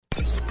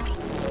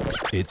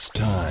It's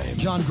time.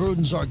 John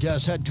Gruden's our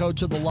guest, head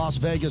coach of the Las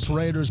Vegas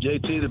Raiders.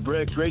 JT the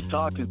Brick, great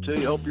talking to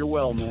you. Hope you're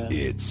well, man.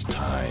 It's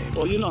time.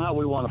 Well, you know how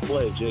we want to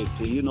play,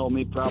 JT. You know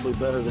me probably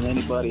better than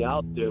anybody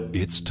out there.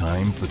 It's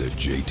time for the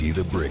JT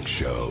the Brick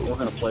Show. We're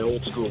going to play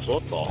old school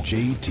football.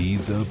 JT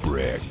the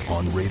Brick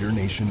on Raider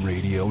Nation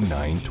Radio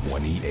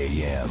 920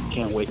 AM.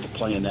 Can't wait to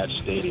play in that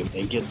stadium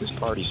and get this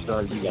party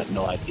started. You got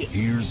no idea.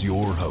 Here's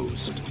your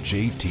host,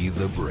 JT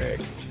the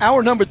Brick.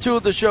 Hour number 2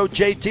 of the show,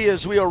 JT,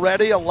 as we are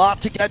ready. A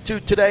lot to get to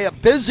today.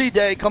 A busy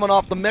day coming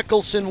off the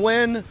Mickelson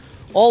win.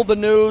 All the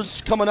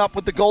news coming up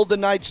with the Golden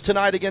Knights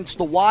tonight against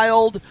the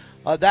Wild.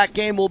 That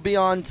game will be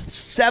on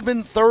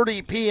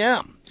 7:30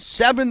 p.m.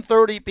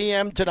 7:30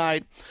 p.m.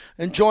 tonight.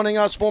 And joining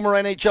us, former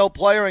NHL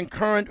player and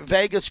current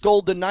Vegas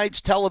Golden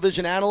Knights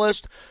television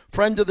analyst,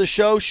 friend of the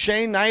show,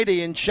 Shane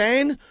Hnidy. And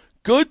Shane,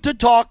 good to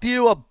talk to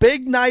you. A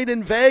big night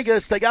in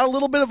Vegas. They got a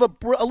little bit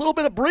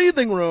of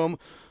breathing room,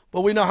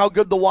 but we know how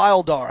good the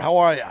Wild are. How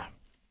are you?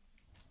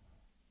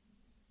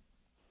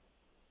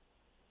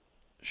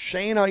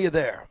 Shane, are you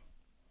there?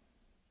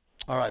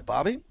 All right,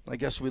 Bobby, I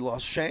guess we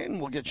lost Shane.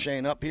 We'll get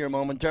Shane up here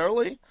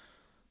momentarily.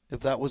 If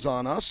that was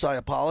on us, I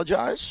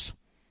apologize.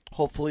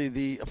 Hopefully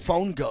the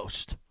phone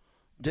ghost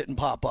didn't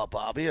pop up,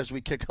 Bobby, as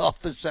we kick off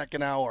the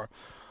second hour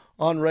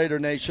on Raider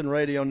Nation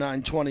Radio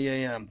 920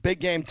 AM. Big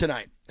game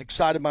tonight.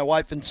 Excited my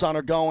wife and son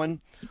are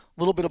going. A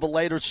little bit of a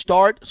later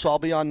start, so I'll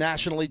be on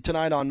nationally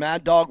tonight on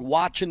Mad Dog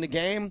watching the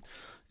game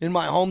in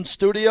my home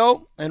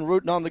studio and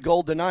rooting on the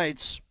Golden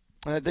Knights.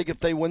 And I think if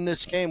they win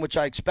this game, which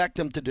I expect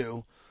them to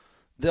do,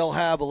 they'll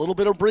have a little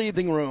bit of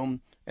breathing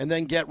room and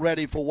then get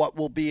ready for what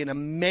will be an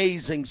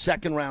amazing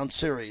second-round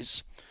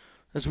series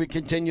as we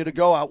continue to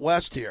go out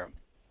west here.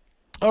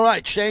 All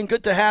right, Shane,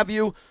 good to have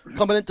you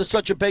coming into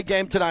such a big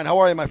game tonight. How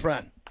are you, my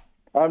friend?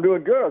 I'm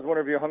doing good. I was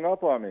wondering if you hung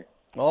up on me.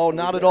 Oh,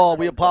 not at all.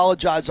 We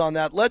apologize on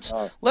that.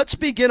 Let's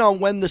begin on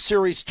when the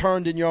series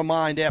turned in your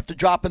mind after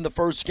dropping the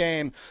first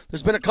game.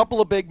 There's been a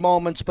couple of big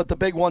moments, but the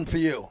big one for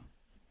you.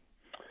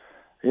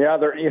 Yeah,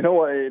 you know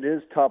what? It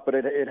is tough, but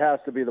it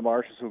has to be the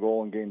Marchessault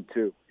goal in Game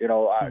 2. You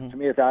know, to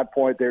me at that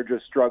point, they're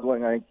just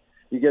struggling. I think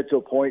you get to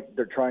a point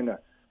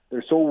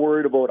they're so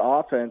worried about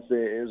offense.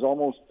 It is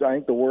almost, I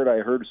think the word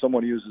I heard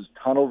someone use is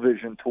tunnel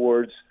vision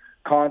towards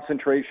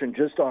concentration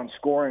just on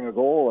scoring a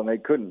goal, and they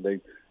couldn't.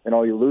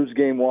 You lose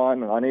Game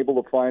 1,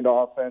 unable to find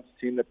offense,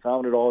 team that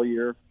found it all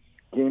year.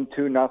 Game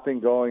 2, nothing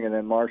going, and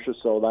then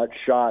Marchessault, that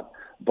shot,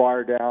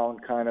 bar down,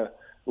 kind of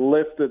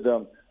lifted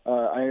them.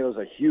 I think it was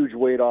a huge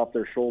weight off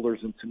their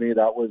shoulders, and to me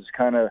that was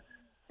kind of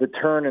the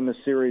turn in the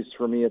series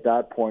for me at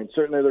that point.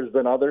 Certainly there's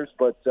been others,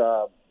 but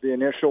the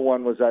initial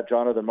one was that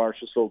Jonathan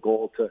Marchessault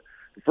goal, the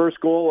first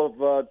goal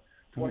of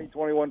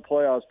 2021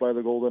 playoffs by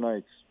the Golden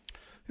Knights.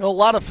 You know, a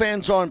lot of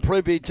fans aren't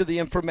privy to the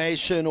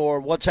information or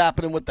what's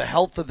happening with the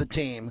health of the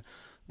team.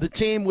 The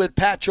team with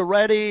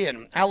Pacioretty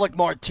and Alec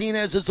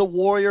Martinez as a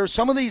Warrior,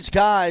 some of these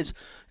guys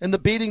and the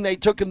beating they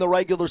took in the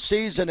regular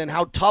season and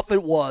how tough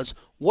it was.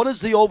 What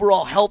is the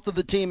overall health of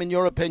the team, in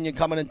your opinion,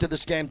 coming into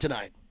this game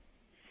tonight?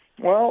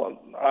 Well,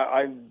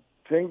 I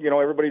think,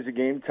 everybody's at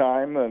game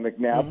time.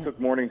 McNabb took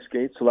morning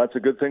skates, so that's a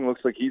good thing.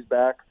 Looks like he's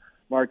back.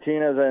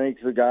 Martinez, I think,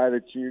 is a guy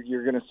that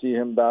you're going to see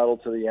him battle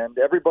to the end.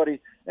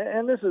 Everybody,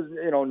 and this is,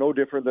 no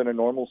different than a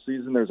normal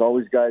season. There's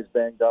always guys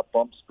banged up,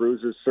 bumps,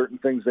 bruises, certain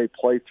things they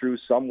play through,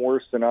 some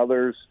worse than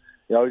others.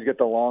 You always get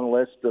the long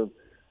list of,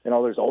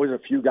 there's always a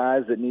few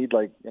guys that need,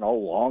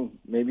 long,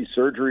 maybe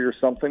surgery or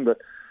something, but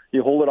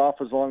you hold it off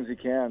as long as you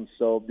can.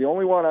 So the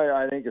only one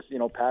I think is,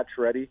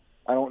 Pacioretty.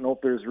 I don't know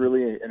if there's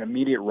really an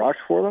immediate rush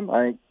for them.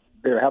 I think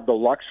they have the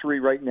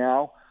luxury right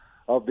now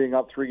of being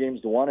up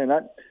 3-1, and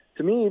that,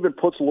 to me, even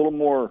puts a little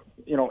more,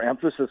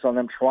 emphasis on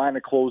them trying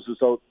to close this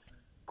out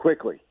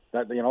quickly.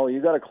 That,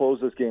 you got to close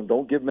this game.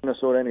 Don't give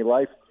Minnesota any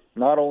life,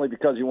 not only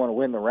because you want to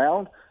win the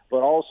round,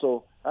 but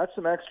also that's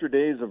some extra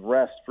days of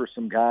rest for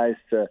some guys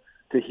to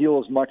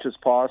heal as much as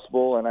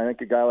possible. And I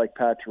think a guy like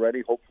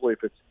Pacioretty, hopefully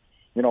if it's,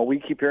 we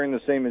keep hearing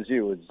the same as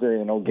you.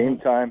 It's, game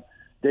time,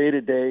 day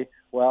to day.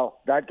 Well,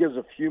 that gives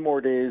a few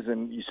more days,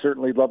 and you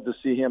certainly love to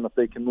see him if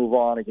they can move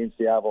on against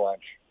the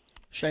Avalanche.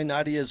 Shane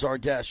Hnidy is our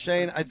guest.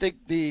 Shane, I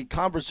think the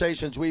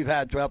conversations we've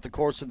had throughout the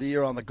course of the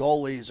year on the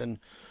goalies and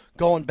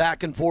going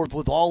back and forth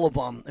with all of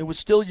them, it was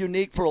still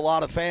unique for a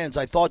lot of fans.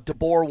 I thought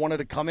DeBoer wanted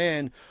to come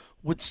in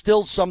with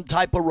still some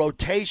type of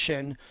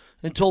rotation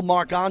until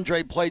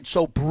Marc-Andre played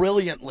so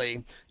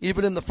brilliantly,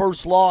 even in the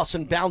first loss,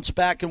 and bounced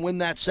back and win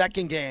that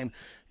second game.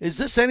 Is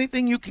this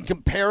anything you can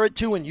compare it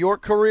to in your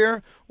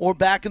career or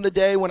back in the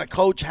day when a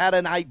coach had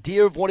an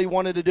idea of what he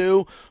wanted to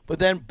do, but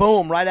then,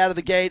 boom, right out of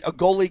the gate, a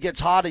goalie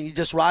gets hot and you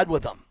just ride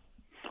with them?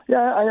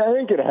 Yeah, I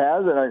think it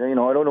has, and I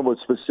don't know about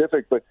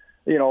specific, but,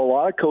 a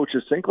lot of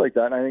coaches think like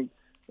that, and I think,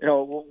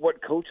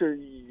 what coaches,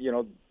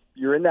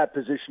 you're in that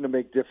position to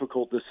make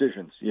difficult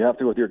decisions. You have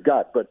to go with your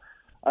gut, but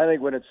I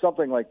think when it's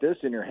something like this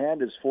and your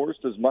hand is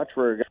forced as much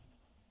for a guy.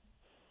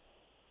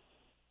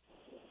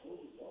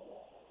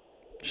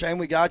 Shane,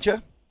 we got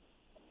you?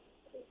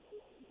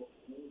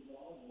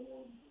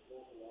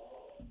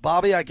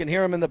 Bobby, I can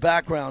hear him in the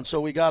background, so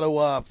we got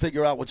to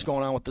figure out what's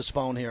going on with this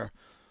phone here.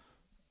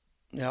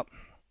 Yep.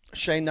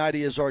 Shane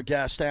Knighty is our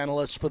guest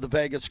analyst for the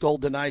Vegas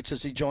Golden Knights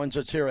as he joins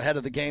us here ahead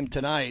of the game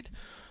tonight.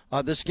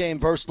 This game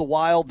versus the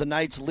Wild, the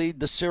Knights lead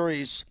the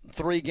series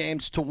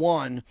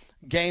 3-1.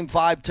 Game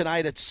 5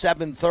 tonight at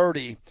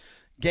 7:30.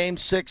 Game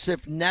 6,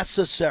 if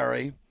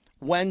necessary,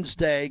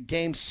 Wednesday.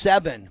 Game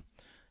 7,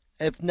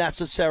 if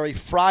necessary,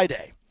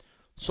 Friday.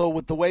 So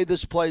with the way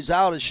this plays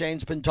out, as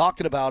Shane's been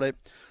talking about it,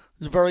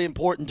 it's a very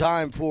important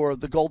time for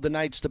the Golden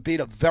Knights to beat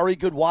a very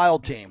good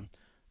Wild team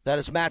that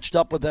has matched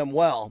up with them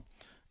well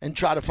and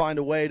try to find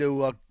a way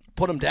to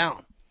put them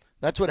down.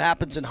 That's what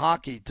happens in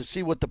hockey. To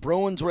see what the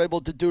Bruins were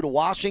able to do to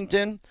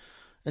Washington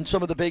and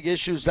some of the big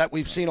issues that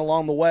we've seen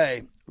along the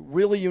way.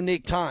 Really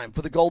unique time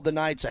for the Golden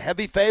Knights, a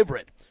heavy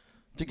favorite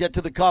to get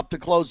to the Cup to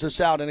close this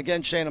out. And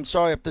again, Shane, I'm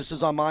sorry if this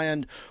is on my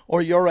end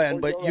or your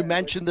end, but you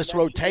mentioned this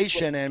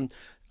rotation, and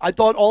I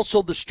thought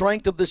also the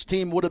strength of this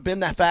team would have been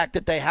the fact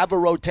that they have a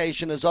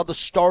rotation as other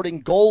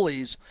starting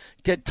goalies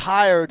get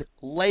tired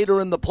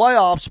later in the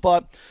playoffs,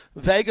 but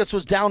Vegas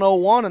was down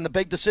 0-1 and the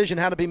big decision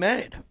had to be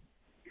made.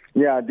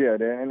 Yeah, I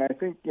did. And I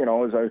think, as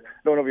I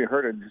don't know if you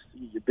heard it,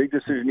 just a big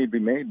decision need to be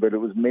made, but it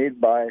was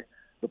made by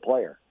the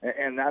player.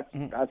 And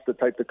that's the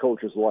type the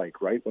coach is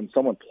like, right? When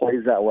someone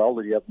plays that well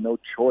that you have no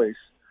choice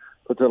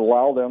but to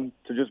allow them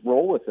to just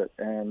roll with it.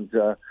 And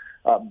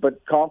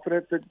but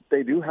confident that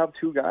they do have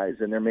two guys,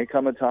 and there may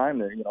come a time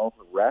that,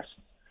 rest.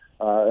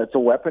 It's a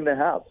weapon to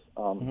have.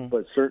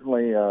 But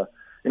certainly,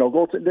 they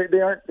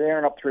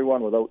aren't up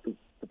 3-1 without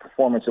the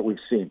performance that we've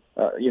seen.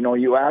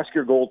 You ask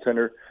your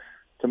goaltender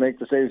to make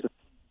the saves.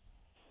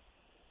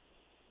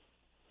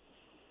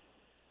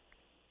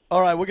 All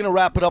right, we're going to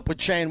wrap it up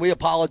with Shane. We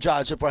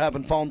apologize if we're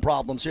having phone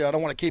problems here. I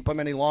don't want to keep him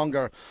any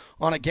longer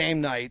on a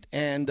game night.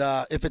 And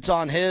if it's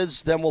on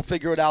his, then we'll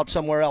figure it out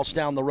somewhere else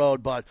down the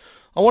road. But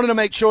I wanted to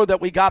make sure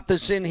that we got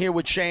this in here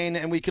with Shane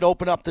and we could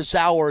open up this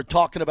hour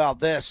talking about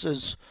this,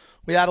 as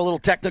we had a little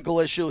technical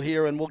issue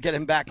here, and we'll get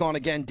him back on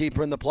again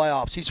deeper in the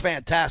playoffs. He's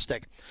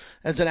fantastic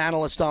as an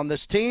analyst on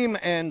this team,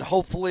 and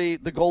hopefully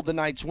the Golden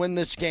Knights win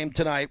this game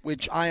tonight,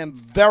 which I am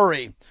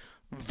very,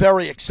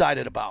 very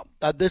excited about.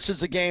 This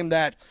is a game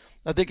that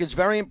I think it's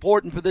very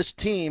important for this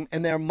team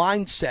and their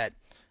mindset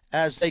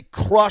as they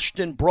crushed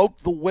and broke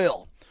the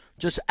will.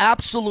 Just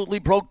absolutely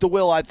broke the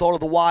will, I thought, of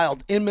the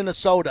Wild in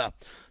Minnesota,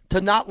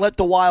 to not let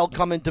the Wild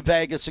come into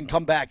Vegas and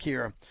come back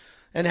here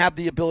and have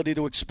the ability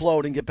to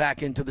explode and get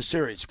back into the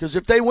series. Because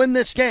if they win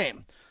this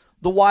game,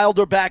 the Wild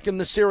are back in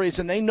the series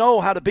and they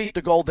know how to beat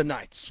the Golden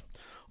Knights.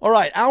 All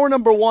right, hour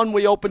number 1,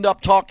 we opened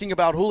up talking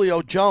about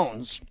Julio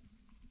Jones.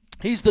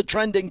 He's the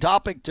trending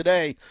topic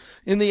today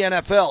in the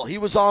NFL. He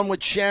was on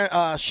with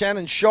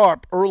Shannon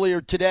Sharpe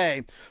earlier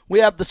today. We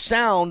have the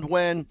sound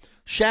when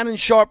Shannon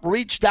Sharpe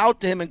reached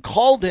out to him and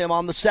called him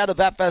on the set of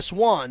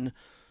FS1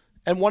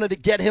 and wanted to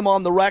get him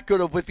on the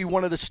record of if he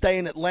wanted to stay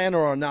in Atlanta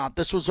or not.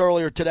 This was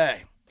earlier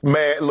today.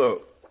 Man,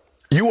 look,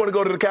 you want to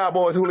go to the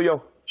Cowboys,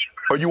 Julio,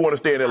 or you want to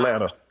stay in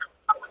Atlanta?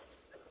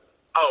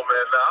 Oh,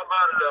 man, nah, I'm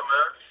out of there,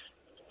 man.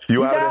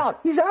 You out?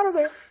 He's out of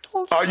there.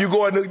 Are you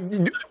going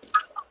to?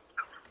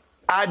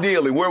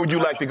 Ideally, where would you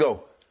like to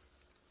go?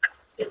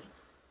 Right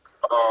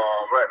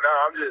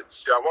now,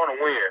 I want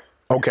to win.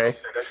 Okay.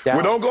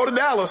 Well, don't go to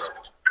Dallas.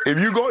 If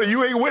you go,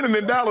 you ain't winning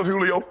in Dallas,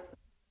 Julio.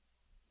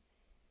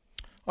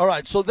 All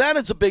right, so that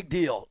is a big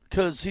deal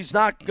because he's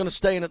not going to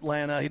stay in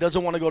Atlanta. He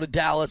doesn't want to go to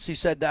Dallas. He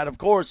said that, of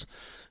course,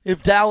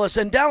 if Dallas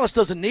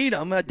doesn't need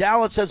him.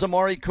 Dallas has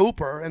Amari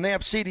Cooper, and they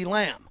have CeeDee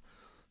Lamb.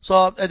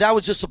 So that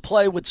was just a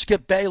play with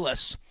Skip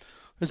Bayless,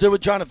 as they were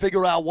trying to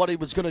figure out what he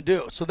was going to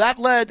do. So that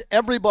led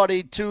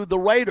everybody to the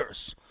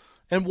Raiders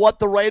and what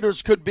the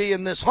Raiders could be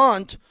in this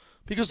hunt,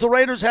 because the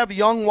Raiders have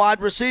young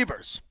wide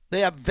receivers.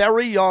 They have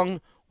very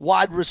young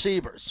wide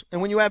receivers.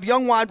 And when you have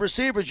young wide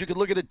receivers, you could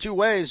look at it two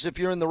ways if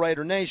you're in the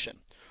Raider Nation.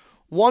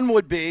 One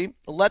would be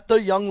let the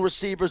young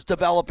receivers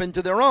develop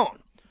into their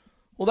own.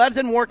 Well, that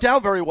didn't work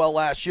out very well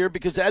last year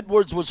because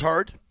Edwards was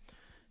hurt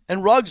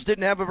and Ruggs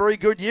didn't have a very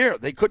good year.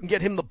 They couldn't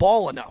get him the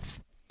ball enough.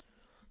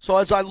 So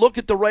as I look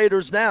at the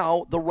Raiders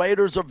now, the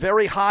Raiders are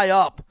very high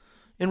up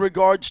in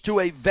regards to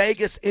a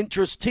Vegas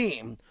interest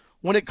team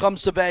when it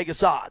comes to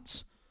Vegas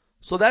odds.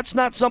 So that's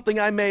not something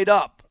I made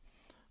up.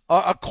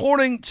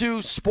 According to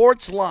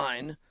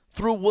Sportsline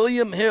through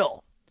William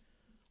Hill,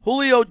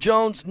 Julio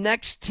Jones'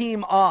 next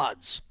team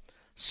odds,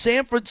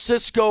 San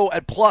Francisco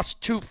at plus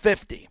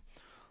 250.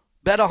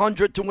 Bet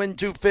 100 to win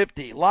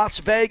 250. Las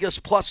Vegas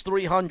plus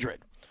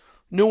 300.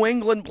 New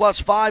England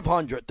plus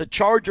 500. The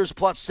Chargers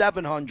plus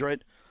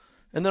 700.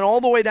 And then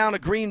all the way down to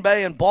Green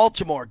Bay and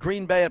Baltimore.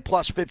 Green Bay at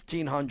plus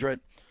 1,500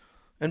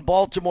 and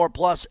Baltimore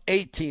plus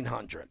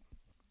 1,800.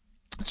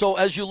 So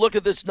as you look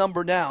at this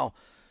number now,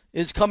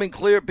 it's becoming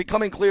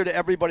clear to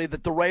everybody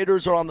that the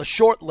Raiders are on the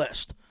short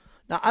list.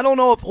 Now, I don't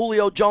know if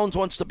Julio Jones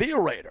wants to be a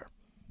Raider.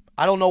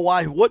 I don't know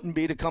why he wouldn't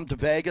be to come to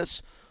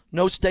Vegas.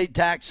 No state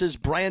taxes,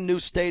 brand new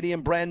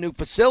stadium, brand new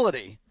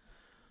facility.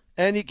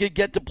 And he could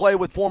get to play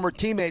with former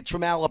teammates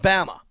from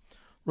Alabama.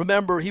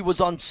 Remember, he was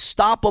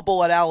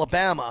unstoppable at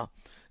Alabama.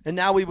 and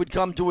now he would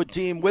come to a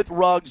team with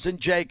Ruggs and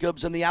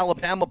Jacobs and the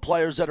Alabama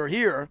players that are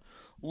here,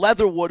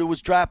 Leatherwood, who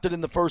was drafted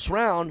in the first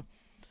round,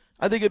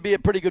 I think it'd be a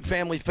pretty good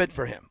family fit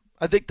for him.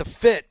 I think the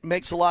fit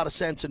makes a lot of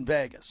sense in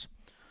Vegas.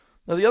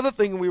 Now, the other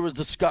thing we were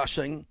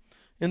discussing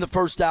in the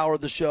first hour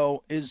of the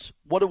show is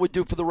what it would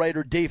do for the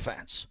Raider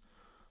defense.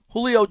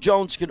 Julio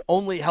Jones can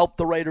only help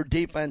the Raider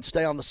defense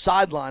stay on the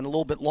sideline a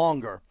little bit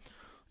longer,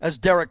 as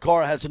Derek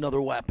Carr has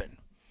another weapon.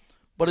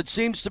 But it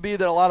seems to be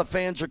that a lot of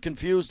fans are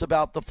confused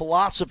about the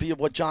philosophy of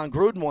what John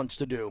Gruden wants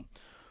to do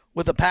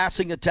with a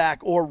passing attack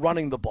or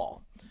running the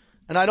ball.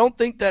 And I don't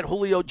think that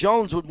Julio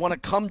Jones would want to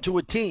come to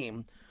a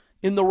team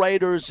in the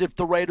Raiders if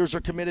the Raiders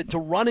are committed to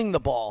running the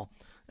ball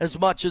as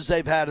much as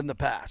they've had in the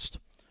past.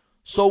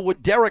 So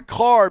would Derek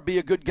Carr be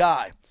a good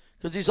guy?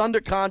 Because he's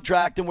under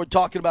contract and we're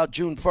talking about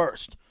June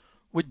 1st.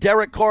 Would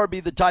Derek Carr be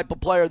the type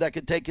of player that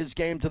could take his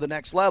game to the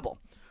next level?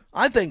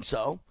 I think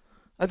so.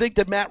 I think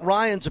that Matt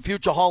Ryan's a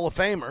future Hall of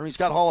Famer. He's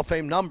got Hall of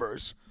Fame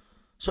numbers.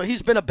 So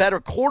he's been a better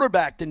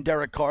quarterback than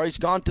Derek Carr. He's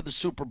gone to the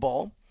Super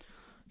Bowl.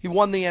 He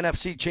won the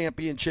NFC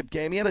Championship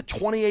game. He had a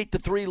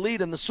 28-3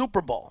 lead in the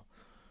Super Bowl.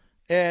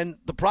 And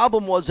the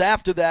problem was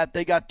after that,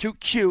 they got too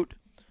cute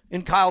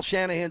in Kyle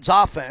Shanahan's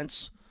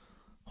offense.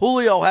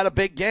 Julio had a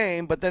big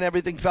game, but then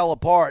everything fell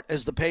apart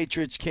as the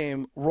Patriots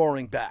came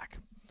roaring back.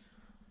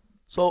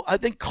 So I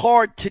think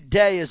Carr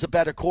today is a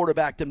better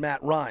quarterback than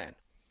Matt Ryan.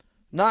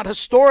 Not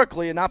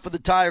historically and not for the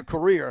entire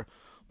career,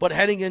 but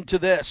heading into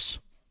this,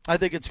 I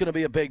think it's going to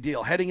be a big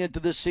deal. Heading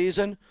into this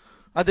season,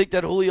 I think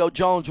that Julio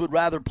Jones would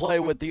rather play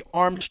with the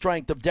arm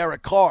strength of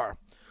Derek Carr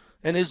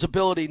and his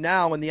ability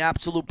now in the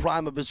absolute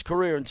prime of his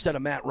career instead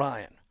of Matt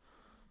Ryan.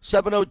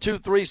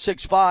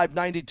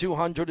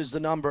 702-365-9200 is the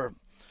number.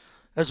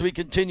 As we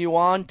continue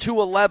on,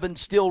 211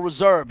 Steel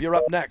Reserve. You're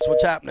up next.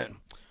 What's happening?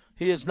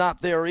 He is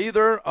not there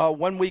either.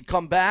 When we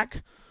come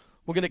back,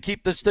 we're going to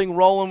keep this thing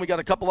rolling. We got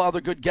a couple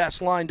other good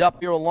guests lined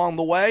up here along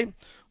the way.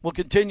 We'll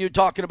continue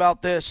talking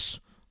about this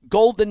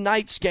Golden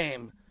Knights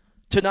game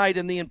tonight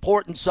and the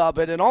importance of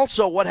it, and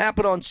also what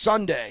happened on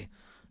Sunday,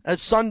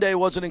 as Sunday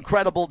was an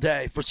incredible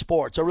day for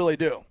sports. I really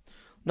do.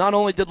 Not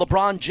only did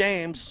LeBron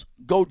James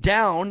go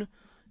down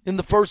in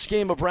the first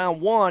game of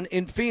round one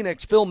in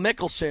Phoenix, Phil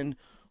Mickelson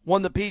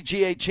won the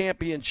PGA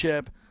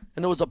Championship,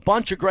 and there was a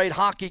bunch of great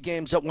hockey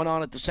games that went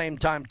on at the same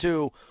time,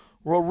 too.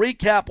 We'll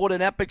recap what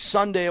an epic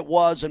Sunday it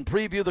was and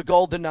preview the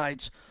Golden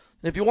Knights.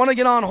 And if you want to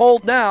get on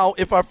hold now,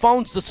 if our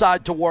phones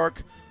decide to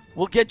work,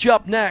 we'll get you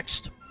up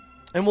next,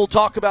 and we'll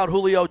talk about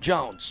Julio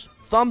Jones.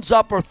 Thumbs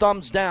up or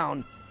thumbs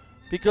down,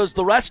 because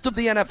the rest of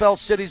the NFL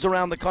cities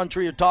around the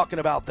country are talking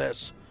about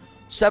this.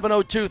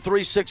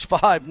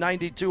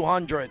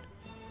 702-365-9200.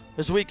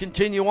 As we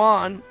continue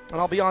on,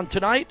 and I'll be on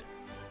tonight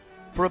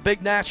for a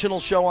big national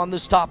show on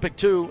this topic,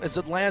 too, is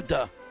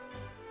Atlanta.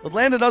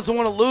 Atlanta doesn't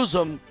want to lose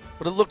him,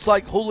 but it looks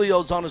like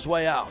Julio's on his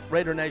way out.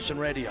 Raider Nation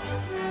Radio.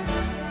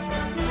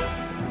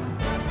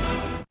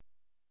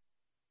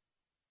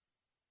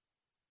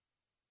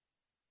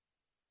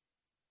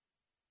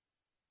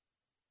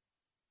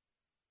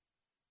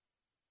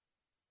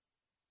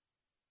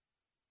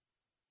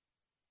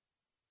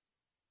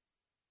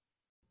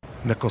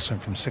 Mickelson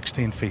from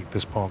 16 feet.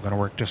 This ball going to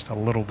work just a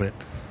little bit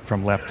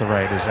from left to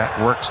right as that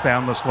works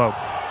down the slope.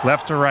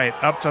 Left to right,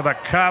 up to the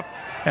cup,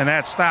 and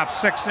that stops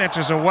 6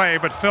 inches away,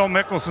 but Phil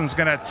Mickelson's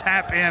going to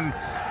tap in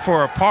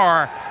for a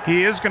par.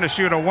 He is going to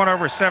shoot a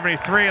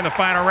 1/73 in the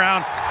final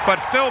round, but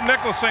Phil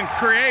Mickelson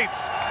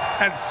creates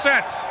and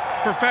sets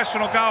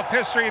professional golf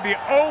history, the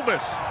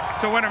oldest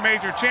to win a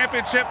major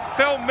championship.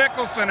 Phil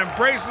Mickelson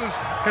embraces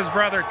his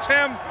brother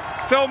Tim.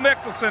 Phil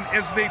Mickelson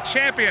is the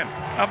champion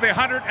of the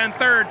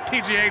 103rd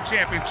PGA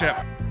Championship.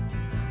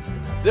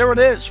 There it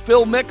is,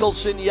 Phil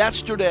Mickelson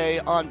yesterday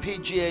on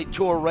PGA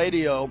Tour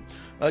Radio.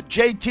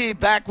 JT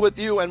back with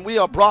you, and we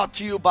are brought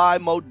to you by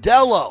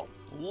Modelo.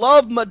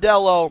 Love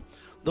Modelo.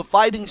 The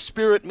fighting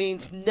spirit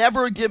means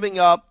never giving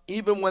up,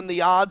 even when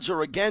the odds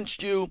are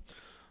against you.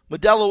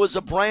 Modelo is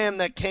a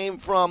brand that came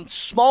from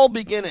small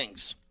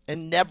beginnings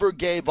and never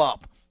gave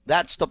up.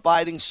 That's the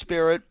fighting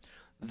spirit.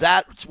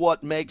 That's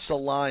what makes a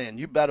lion.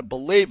 You better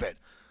believe it.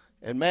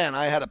 And, man,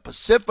 I had a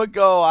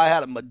Pacifico. I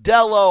had a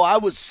Modelo. I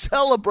was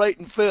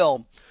celebrating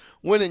Phil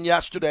winning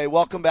yesterday.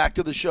 Welcome back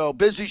to the show.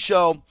 Busy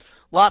show.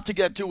 Lot to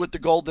get to with the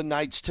Golden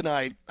Knights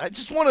tonight. I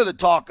just wanted to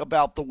talk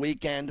about the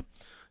weekend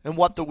and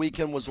what the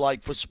weekend was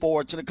like for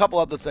sports and a couple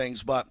other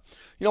things. But,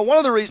 you know, one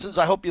of the reasons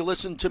I hope you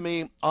listen to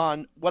me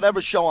on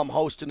whatever show I'm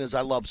hosting is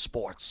I love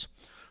sports.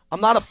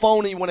 I'm not a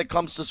phony when it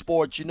comes to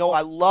sports. You know,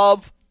 I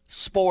love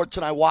sports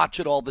and I watch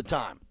it all the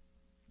time.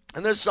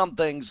 And there's some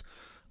things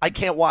I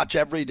can't watch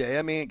every day.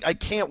 I mean, I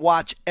can't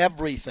watch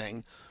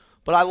everything,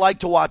 but I like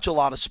to watch a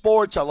lot of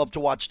sports. I love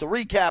to watch the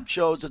recap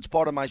shows. It's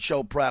part of my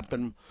show prep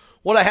and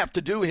what I have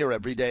to do here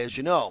every day, as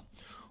you know.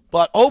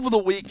 But over the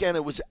weekend,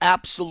 it was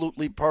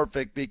absolutely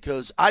perfect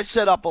because I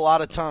set up a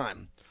lot of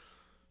time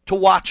to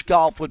watch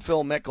golf with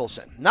Phil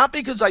Mickelson. Not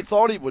because I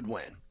thought he would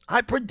win.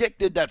 I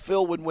predicted that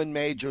Phil would win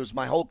majors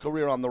my whole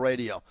career on the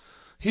radio.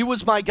 He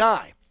was my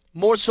guy,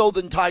 more so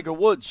than Tiger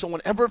Woods. So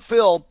whenever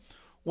Phil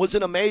was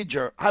in a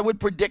major, I would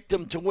predict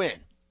him to win.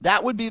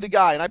 That would be the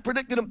guy. And I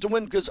predicted him to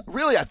win because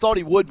really I thought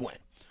he would win.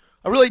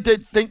 I really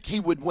did think he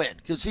would win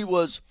because he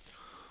was,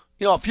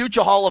 a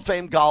future Hall of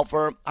Fame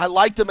golfer. I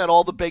liked him at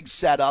all the big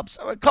setups.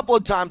 A couple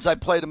of times I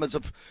played him as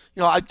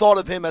I thought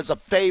of him as a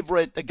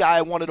favorite, the guy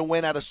I wanted to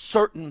win at a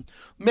certain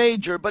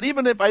major. But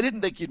even if I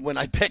didn't think he'd win,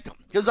 I'd pick him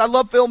because I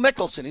love Phil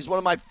Mickelson. He's one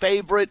of my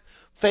favorite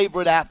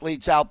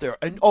athletes out there.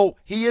 And,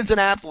 he is an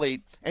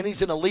athlete, and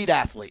he's an elite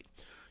athlete.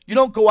 You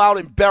don't go out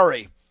and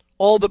bury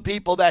all the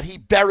people that he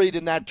buried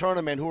in that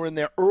tournament who are in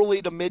their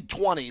early to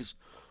mid-20s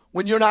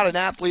when you're not an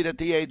athlete at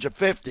the age of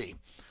 50.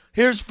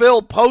 Here's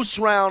Phil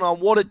post-round on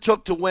what it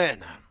took to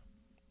win.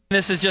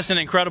 This is just an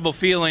incredible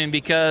feeling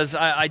because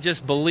I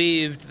just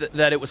believed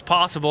that it was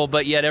possible,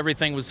 but yet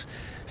everything was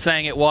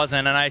saying it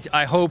wasn't. And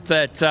I hope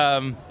that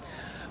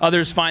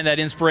others find that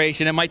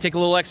inspiration. It might take a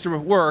little extra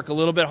work, a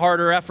little bit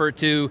harder effort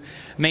to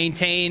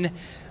maintain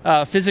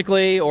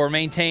physically or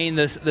maintain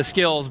the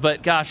skills,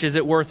 but gosh, is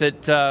it worth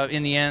it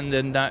in the end?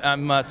 And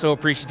I'm so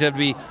appreciative to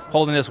be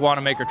holding this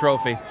Wanamaker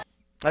trophy.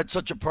 That's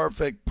such a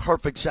perfect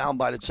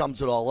soundbite. It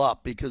sums it all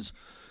up because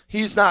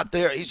he's not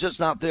there. He's just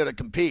not there to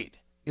compete.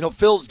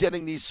 Phil's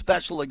getting these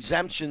special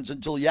exemptions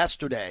until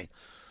yesterday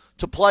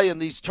to play in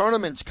these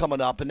tournaments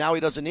coming up, and now he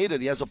doesn't need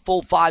it. He has a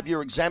full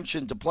 5-year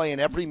exemption to play in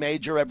every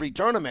major, every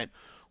tournament,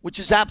 which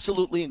is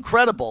absolutely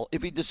incredible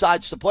if he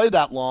decides to play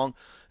that long.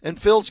 And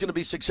Phil's going to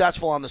be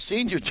successful on the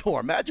senior tour.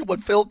 Imagine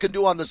what Phil can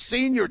do on the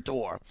senior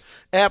tour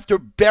after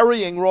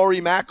burying Rory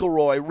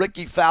McIlroy,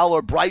 Ricky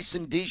Fowler,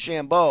 Bryson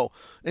DeChambeau,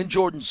 and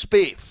Jordan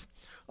Spieth.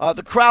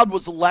 The crowd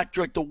was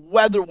electric. The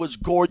weather was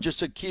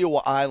gorgeous at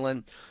Kiawah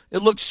Island.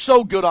 It looked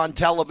so good on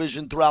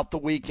television throughout the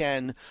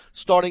weekend,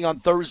 starting on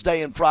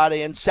Thursday and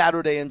Friday and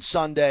Saturday and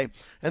Sunday.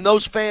 And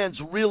those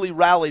fans really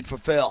rallied for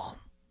Phil.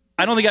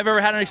 I don't think I've ever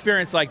had an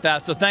experience like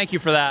that, so thank you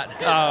for that.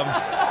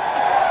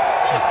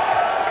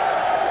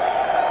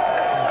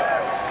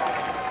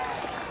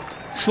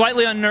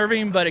 Slightly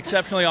unnerving, but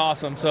exceptionally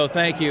awesome, so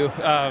thank you.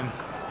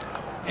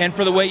 And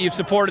for the way you've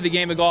supported the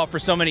game of golf for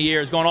so many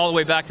years, going all the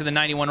way back to the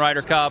 91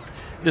 Ryder Cup.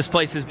 This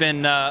place has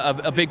been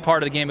a big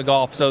part of the game of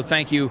golf, so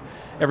thank you,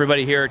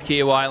 everybody here at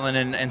Kiawah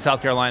Island and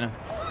South Carolina.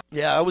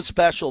 Yeah, it was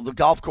special. The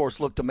golf course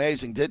looked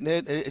amazing, didn't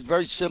it? It's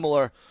very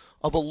similar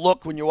of a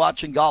look when you're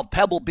watching golf.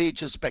 Pebble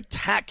Beach is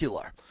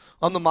spectacular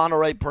on the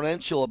Monterey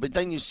Peninsula, but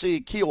then you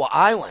see Kiawah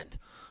Island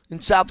in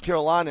South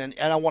Carolina,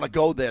 and I want to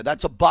go there.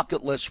 That's a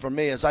bucket list for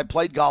me as I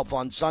played golf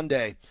on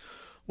Sunday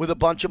with a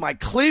bunch of my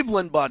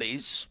Cleveland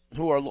buddies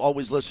who are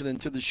always listening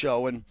to the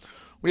show, and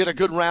we had a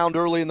good round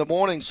early in the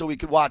morning so we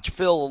could watch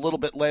Phil a little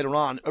bit later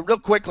on. Real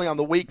quickly on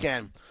the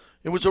weekend,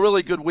 it was a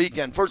really good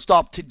weekend. First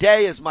off,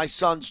 today is my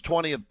son's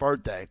 20th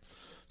birthday,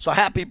 so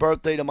happy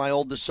birthday to my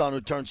oldest son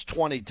who turns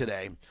 20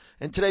 today.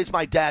 And today's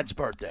my dad's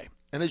birthday.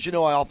 And as you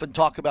know, I often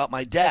talk about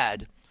my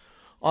dad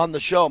on the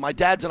show. My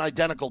dad's an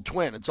identical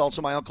twin. It's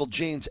also my Uncle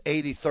Gene's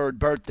 83rd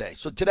birthday.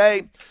 So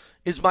today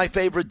is my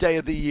favorite day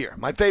of the year.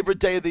 My favorite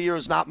day of the year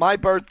is not my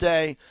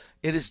birthday.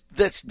 It is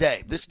this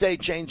day. This day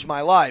changed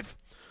my life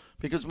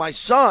because my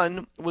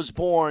son was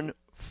born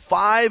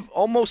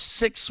almost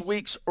 6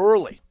 weeks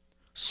early.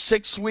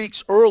 6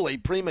 weeks early,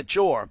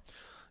 premature.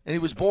 And he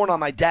was born on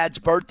my dad's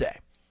birthday.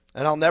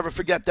 And I'll never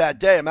forget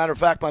that day. As a matter of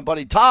fact, my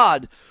buddy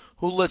Todd,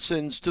 who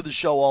listens to the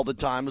show all the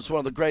time, is one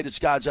of the greatest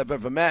guys I've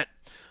ever met.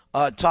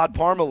 Todd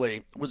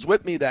Parmalee was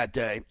with me that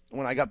day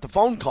when I got the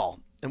phone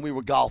call, and we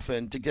were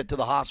golfing to get to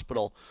the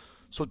hospital.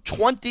 So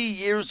 20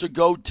 years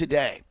ago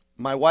today,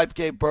 my wife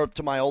gave birth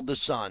to my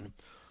oldest son.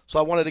 So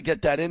I wanted to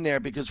get that in there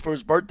because for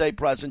his birthday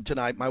present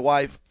tonight, my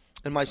wife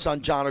and my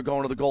son John are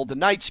going to the Golden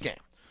Knights game,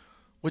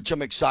 which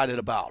I'm excited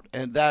about.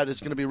 And that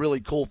is going to be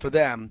really cool for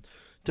them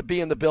to be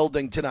in the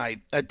building tonight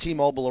at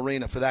T-Mobile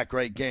Arena for that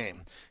great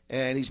game.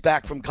 And he's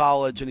back from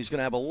college, and he's going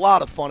to have a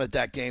lot of fun at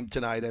that game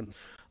tonight. And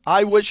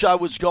I wish I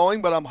was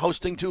going, but I'm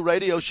hosting 2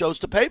 radio shows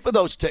to pay for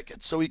those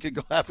tickets so he could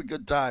go have a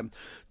good time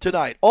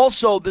tonight.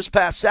 Also, this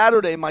past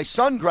Saturday, my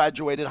son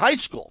graduated high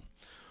school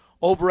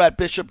over at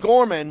Bishop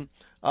Gorman.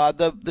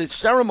 The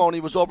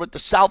ceremony was over at the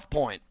South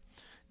Point,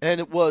 and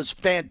it was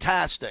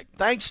fantastic.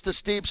 Thanks to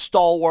Steve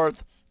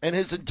Stallworth and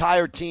his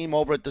entire team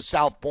over at the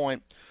South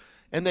Point.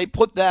 And they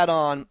put that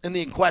on in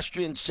the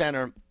Equestrian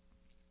Center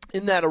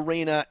in that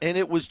arena, and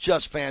it was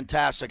just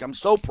fantastic. I'm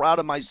so proud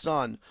of my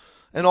son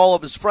and all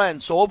of his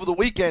friends. So over the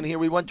weekend here,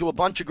 we went to a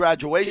bunch of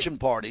graduation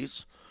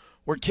parties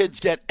where kids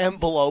get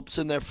envelopes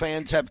and their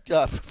fans have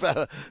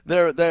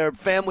their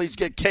families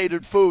get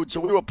catered food. So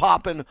we were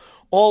popping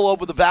all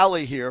over the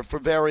valley here for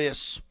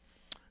various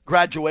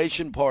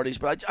graduation parties.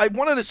 But I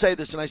wanted to say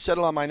this, and I said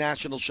it on my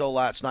national show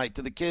last night,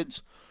 to the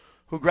kids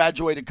who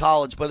graduated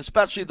college, but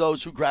especially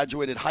those who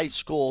graduated high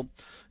school,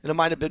 and it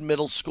might have been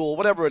middle school,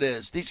 whatever it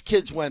is. These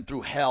kids went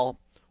through hell.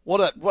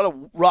 What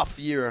a rough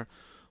year.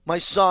 My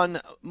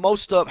son,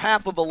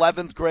 half of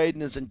 11th grade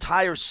and his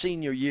entire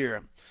senior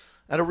year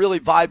at a really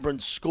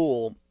vibrant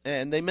school,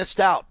 and they missed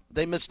out.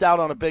 They missed out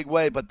on a big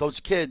way, but those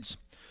kids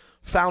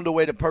found a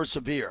way to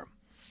persevere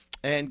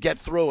and get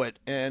through it,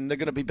 and they're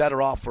going to be better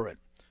off for it.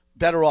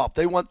 better off.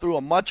 They went through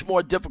a much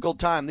more difficult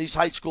time, these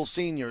high school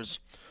seniors,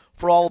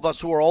 for all of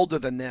us who are older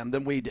than them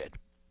than we did.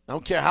 I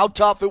don't care how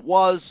tough it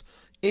was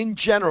in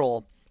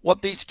general,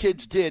 what these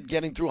kids did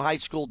getting through high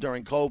school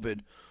during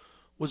COVID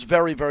was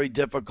very, very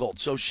difficult.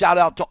 So shout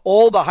out to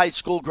all the high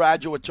school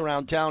graduates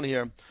around town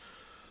here,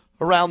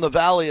 around the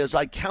valley, as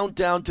I count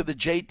down to the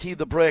JT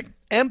the Brick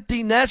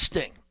empty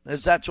nesting,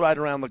 as that's right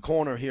around the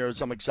corner here,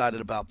 as I'm excited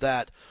about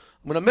that.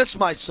 I'm going to miss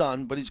my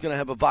son, but he's going to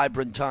have a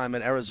vibrant time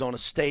at Arizona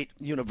State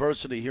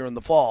University here in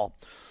the fall.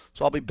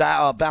 So I'll be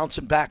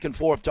bouncing back and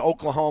forth to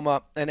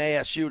Oklahoma and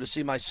ASU to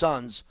see my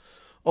sons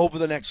over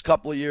the next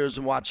couple of years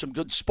and watch some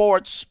good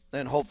sports,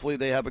 and hopefully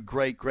they have a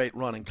great, great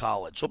run in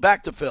college. So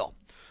back to Phil.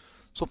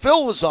 So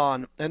Phil was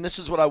on, and this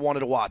is what I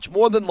wanted to watch,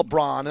 more than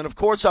LeBron. And, of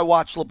course, I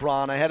watched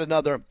LeBron. I had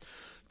another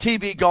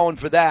TV going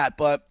for that,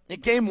 but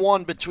game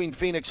one between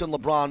Phoenix and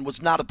LeBron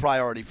was not a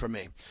priority for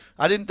me.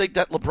 I didn't think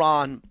that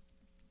LeBron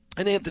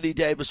and Anthony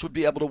Davis would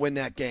be able to win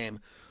that game.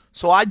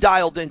 So I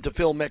dialed into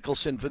Phil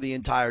Mickelson for the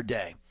entire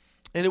day.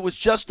 And it was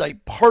just a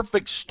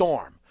perfect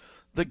storm.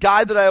 The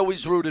guy that I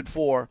always rooted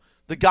for,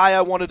 the guy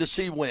I wanted to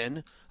see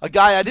win, a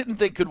guy I didn't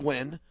think could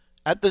win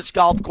at this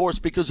golf course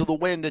because of the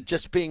wind, it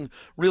just being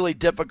really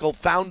difficult,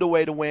 found a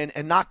way to win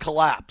and not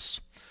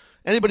collapse.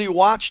 Anybody who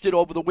watched it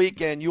over the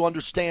weekend, you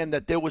understand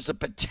that there was a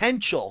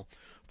potential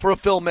for a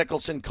Phil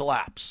Mickelson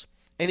collapse.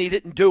 And he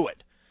didn't do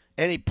it.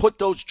 And he put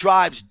those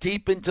drives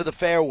deep into the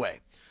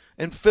fairway.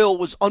 And Phil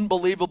was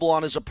unbelievable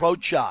on his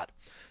approach shot.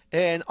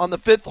 And on the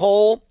fifth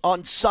hole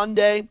on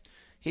Sunday,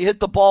 he hit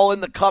the ball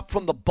in the cup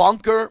from the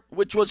bunker,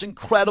 which was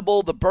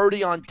incredible. The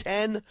birdie on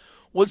 10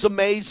 was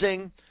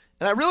amazing.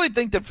 And I really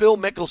think that Phil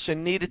Mickelson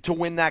needed to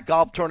win that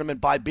golf tournament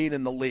by being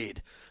in the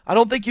lead. I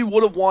don't think he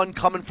would have won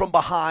coming from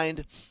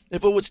behind.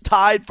 If it was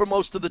tied for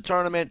most of the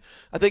tournament,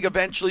 I think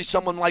eventually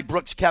someone like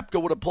Brooks Koepka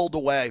would have pulled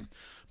away.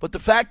 But the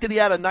fact that he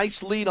had a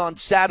nice lead on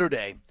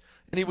Saturday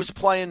and he was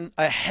playing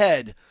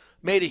ahead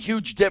made a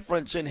huge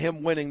difference in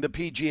him winning the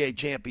PGA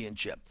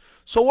Championship.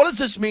 So what does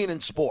this mean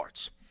in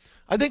sports?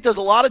 I think there's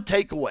a lot of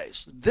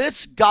takeaways.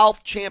 This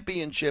golf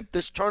championship,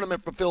 this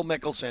tournament for Phil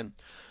Mickelson,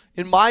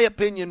 in my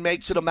opinion,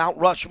 makes it a Mount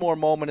Rushmore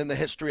moment in the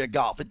history of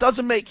golf. It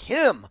doesn't make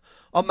him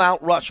a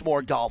Mount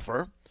Rushmore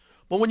golfer,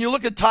 but when you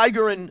look at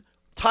Tiger and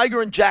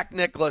Jack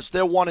Nicklaus,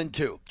 they're 1 and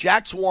 2.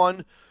 Jack's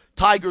 1,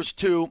 Tiger's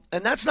 2,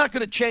 and that's not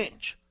going to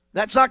change.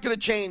 That's not going to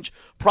change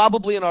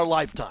probably in our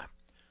lifetime.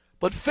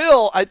 But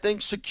Phil, I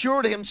think,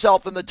 secured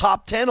himself in the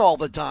top 10 all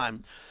the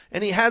time,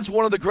 and he has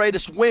one of the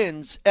greatest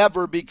wins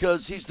ever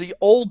because he's the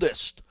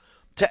oldest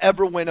to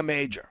ever win a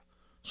major.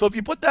 So if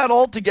you put that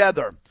all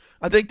together,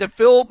 I think that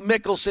Phil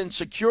Mickelson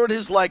secured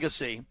his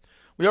legacy.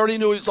 We already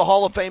knew he was a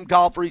Hall of Fame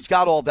golfer. He's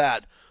got all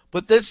that.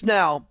 But this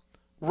now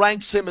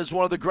ranks him as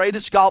one of the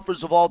greatest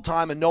golfers of all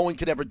time, and no one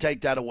can ever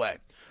take that away.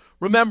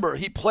 Remember,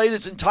 he played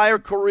his entire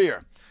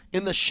career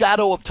in the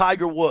shadow of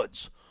Tiger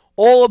Woods.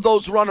 All of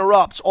those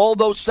runner-ups, all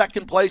those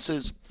second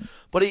places.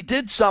 But he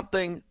did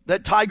something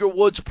that Tiger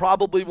Woods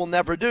probably will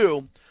never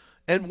do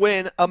and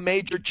win a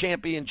major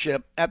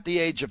championship at the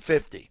age of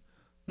 50.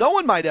 No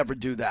one might ever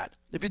do that.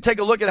 If you take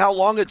a look at how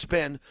long it's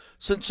been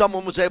since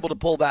someone was able to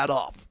pull that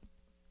off.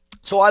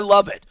 So I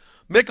love it.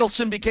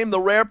 Mickelson became the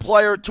rare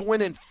player to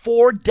win in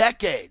 4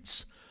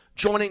 decades,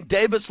 joining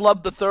Davis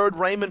Love III,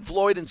 Raymond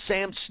Floyd, and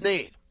Sam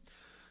Snead.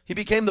 He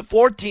became the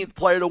 14th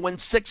player to win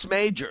 6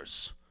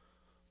 majors,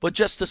 but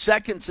just the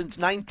second since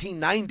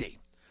 1990.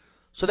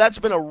 So that's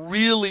been a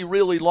really,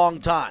 really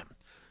long time.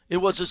 It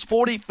was his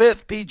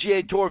 45th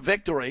PGA Tour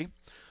victory,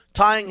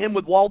 tying him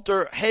with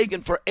Walter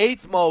Hagen for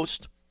 8th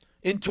most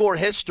in Tour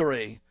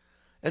history.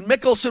 And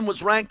Mickelson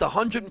was ranked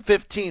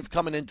 115th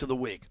coming into the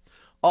week.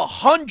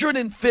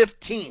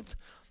 115th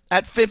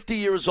at 50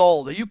 years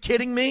old. Are you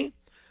kidding me?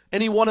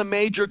 And he won a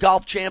major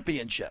golf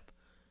championship.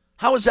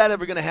 How is that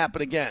ever going to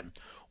happen again?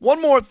 One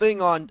more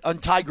thing on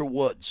Tiger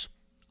Woods.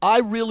 I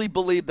really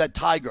believe that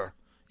Tiger,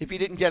 if he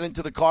didn't get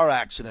into the car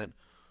accident,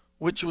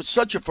 which was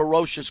such a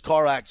ferocious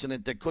car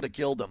accident that could have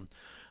killed him,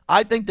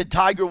 I think that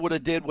Tiger would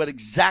have did what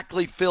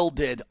exactly Phil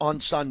did on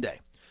Sunday.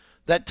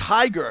 That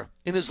Tiger,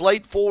 in his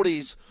late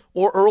 40s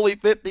or early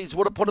 50s,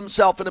 would have put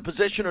himself in a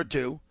position or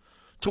two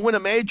to win a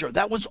major.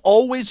 That was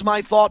always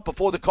my thought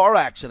before the car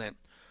accident.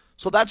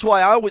 So that's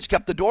why I always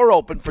kept the door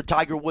open for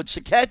Tiger Woods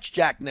to catch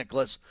Jack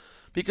Nicklaus.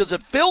 Because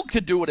if Phil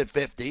could do it at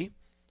 50,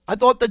 I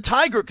thought that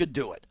Tiger could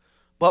do it.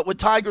 But with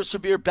Tiger's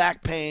severe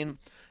back pain,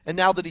 and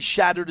now that he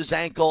shattered his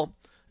ankle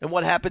and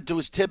what happened to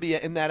his tibia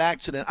in that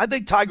accident, I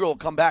think Tiger will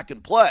come back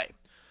and play.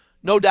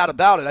 No doubt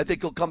about it. I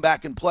think he'll come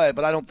back and play,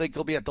 but I don't think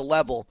he'll be at the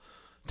level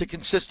to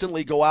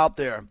consistently go out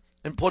there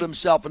and put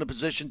himself in a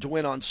position to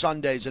win on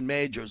Sundays and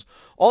majors.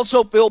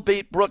 Also, Phil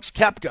beat Brooks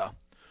Koepka,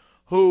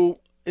 who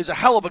is a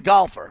hell of a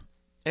golfer,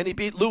 and he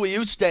beat Louis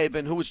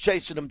Oosthuizen, who was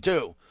chasing him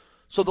too.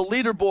 So the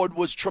leaderboard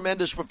was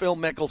tremendous for Phil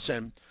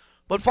Mickelson.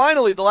 But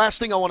finally, the last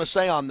thing I want to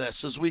say on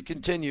this as we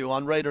continue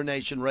on Raider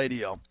Nation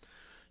Radio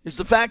is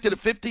the fact that a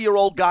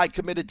 50-year-old guy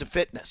committed to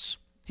fitness.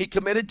 He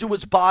committed to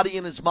his body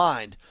and his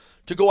mind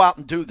to go out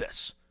and do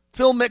this.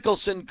 Phil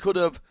Mickelson could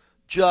have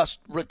just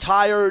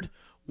retired,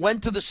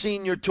 went to the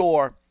senior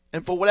tour,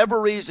 And for whatever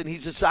reason,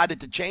 he's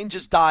decided to change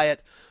his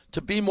diet,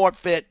 to be more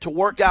fit, to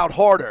work out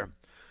harder.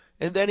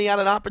 And then he had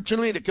an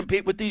opportunity to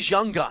compete with these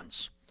young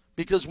guns.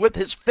 Because with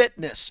his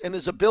fitness and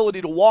his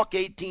ability to walk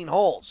 18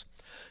 holes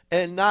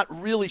and not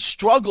really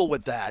struggle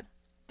with that,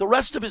 the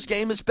rest of his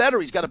game is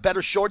better. He's got a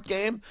better short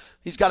game.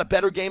 He's got a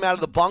better game out of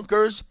the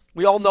bunkers.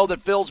 We all know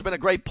that Phil's been a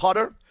great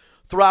putter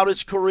throughout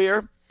his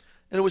career.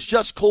 And it was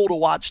just cool to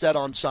watch that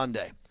on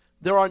Sunday.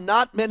 There are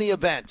not many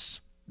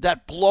events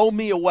that blow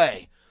me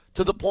away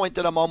to the point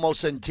that I'm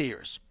almost in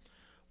tears.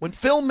 When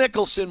Phil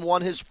Mickelson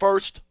won his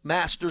first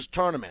Masters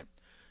tournament,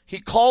 he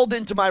called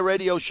into my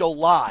radio show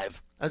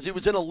live as he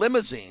was in a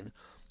limousine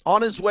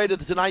on his way to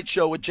the Tonight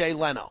Show with Jay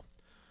Leno.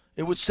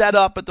 It was set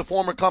up at the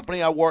former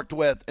company I worked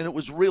with, and it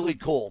was really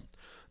cool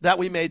that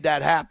we made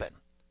that happen.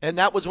 And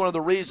that was one of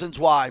the reasons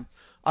why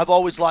I've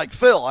always liked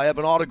Phil. I have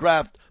an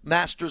autographed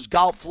Masters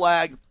golf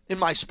flag in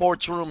my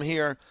sports room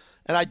here,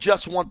 and I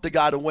just want the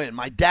guy to win.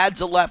 My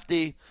dad's a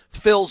lefty,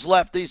 Phil's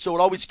lefty, so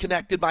it always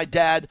connected my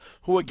dad,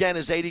 who again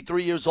is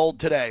 83 years old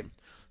today.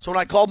 So when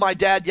I called my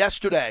dad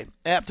yesterday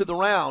after the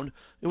round,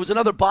 it was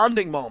another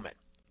bonding moment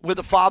with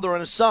a father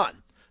and a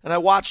son. And I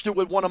watched it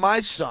with one of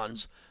my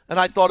sons, and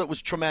I thought it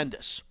was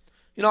tremendous.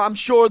 You know, I'm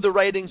sure the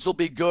ratings will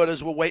be good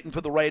as we're waiting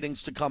for the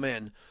ratings to come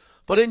in.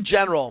 But in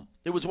general,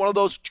 it was one of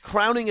those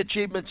crowning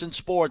achievements in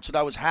sports that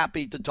I was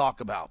happy to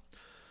talk about.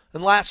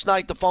 And last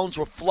night, the phones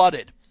were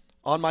flooded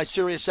on my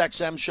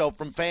SiriusXM show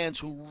from fans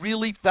who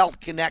really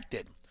felt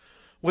connected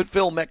with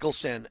Phil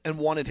Mickelson and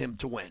wanted him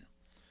to win.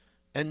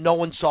 And no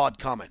one saw it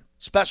coming,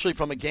 especially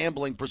from a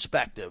gambling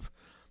perspective.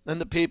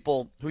 And the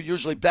people who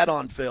usually bet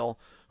on Phil,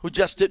 who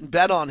just didn't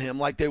bet on him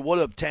like they would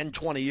have 10,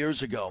 20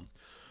 years ago.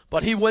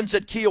 But he wins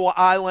at Kiawah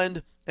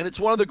Island, and it's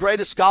one of the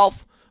greatest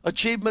golf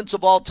achievements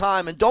of all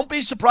time. And don't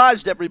be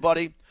surprised,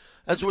 everybody,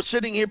 as we're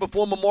sitting here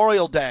before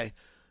Memorial Day,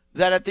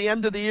 that at the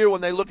end of the year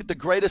when they look at the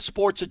greatest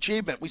sports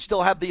achievement, we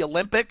still have the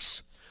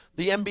Olympics,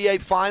 the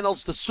NBA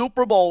Finals, the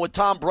Super Bowl with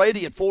Tom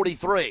Brady at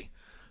 43.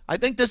 I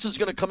think this is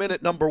going to come in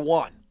at number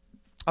one.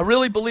 I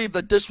really believe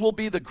that this will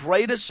be the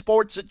greatest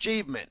sports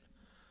achievement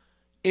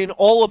in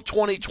all of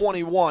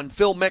 2021,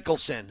 Phil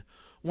Mickelson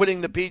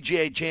winning the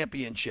PGA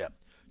Championship.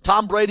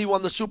 Tom Brady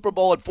won the Super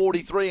Bowl at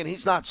 43, and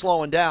he's not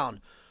slowing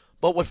down.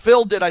 But what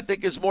Phil did, I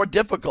think, is more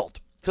difficult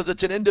because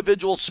it's an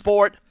individual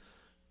sport.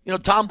 You know,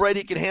 Tom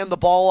Brady can hand the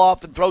ball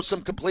off and throw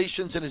some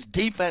completions, and his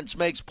defense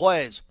makes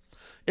plays.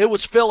 It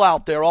was Phil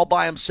out there all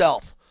by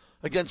himself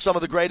against some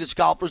of the greatest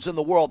golfers in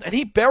the world, and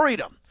he buried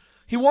them.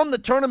 He won the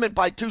tournament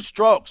by 2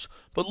 strokes,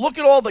 but look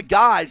at all the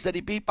guys that he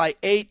beat by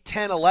 8,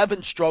 10,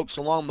 11 strokes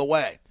along the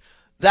way.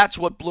 That's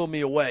what blew me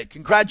away.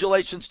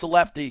 Congratulations to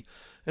Lefty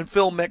and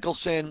Phil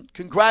Mickelson.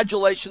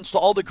 Congratulations to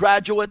all the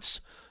graduates.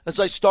 As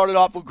I started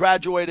off, we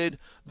graduated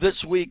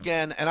this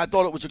weekend, and I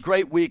thought it was a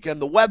great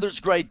weekend. The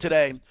weather's great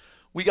today.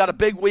 We got a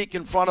big week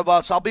in front of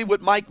us. I'll be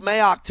with Mike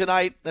Mayock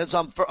tonight as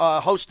I'm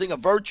hosting a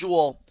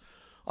virtual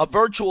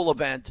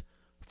event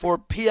for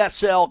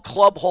PSL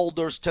club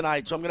holders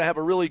tonight. So I'm going to have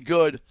a really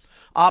good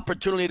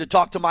opportunity to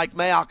talk to Mike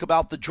Mayock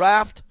about the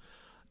draft.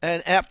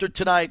 And after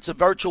tonight's a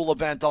virtual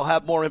event, I'll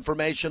have more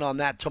information on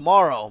that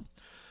tomorrow.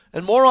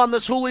 And more on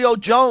this Julio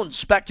Jones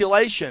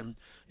speculation.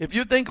 If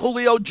you think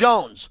Julio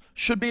Jones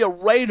should be a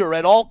Raider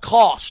at all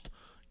cost,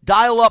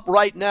 dial up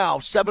right now,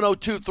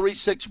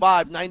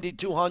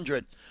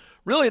 702-365-9200.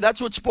 Really, that's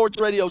what sports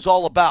radio is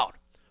all about.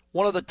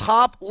 One of the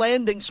top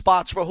landing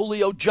spots for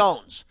Julio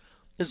Jones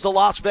is the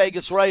Las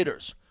Vegas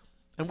Raiders.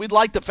 And we'd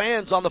like the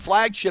fans on the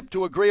flagship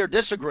to agree or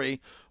disagree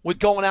with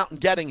going out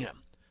and getting him.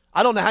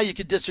 I don't know how you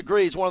could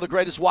disagree. He's one of the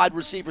greatest wide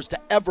receivers to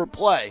ever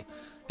play,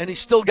 and he's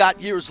still got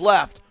years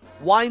left.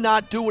 Why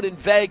not do it in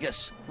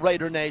Vegas,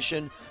 Raider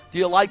Nation? Do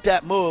you like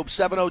that move?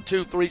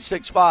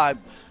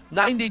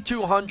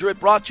 702-365-9200,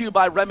 brought to you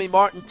by Remy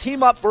Martin.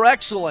 Team up for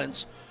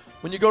excellence.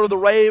 When you go to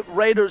the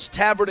Raiders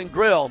Tavern and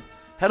Grill,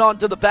 head on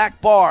to the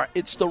back bar.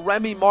 It's the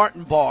Remy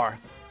Martin Bar,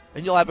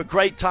 and you'll have a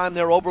great time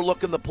there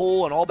overlooking the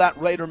pool and all that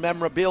Raider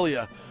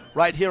memorabilia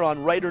right here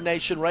on Raider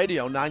Nation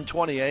Radio,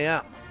 920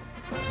 AM.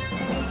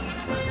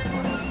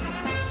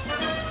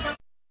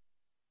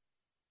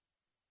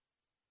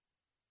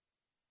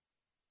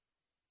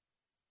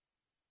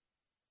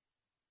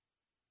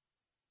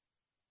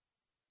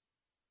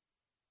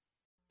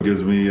 It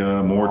gives me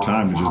more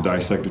time to just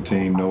dissect the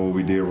team, know what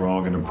we did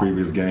wrong in the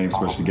previous game,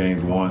 especially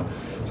games 1.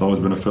 It's always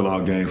been a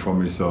fill-out game for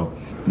me, so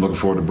I'm looking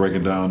forward to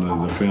breaking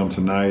down the film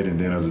tonight and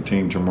then as a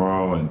team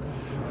tomorrow and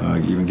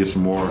even get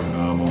some more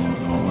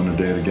on the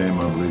day of the game,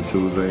 I believe,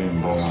 Tuesday,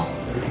 and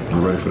get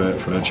ready for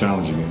that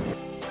challenge again.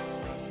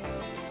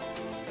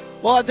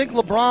 Well, I think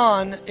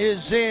LeBron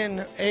is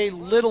in a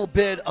little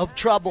bit of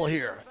trouble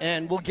here,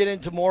 and we'll get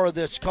into more of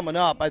this coming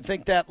up. I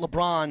think that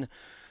LeBron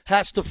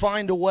has to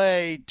find a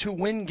way to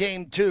win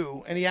Game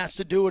 2, and he has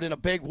to do it in a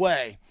big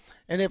way.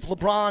 And if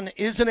LeBron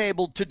isn't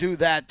able to do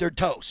that, they're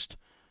toast.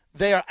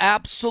 They are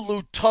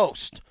absolute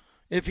toast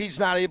if he's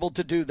not able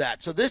to do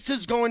that. So this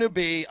is going to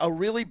be a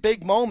really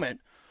big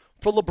moment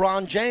for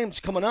LeBron James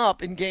coming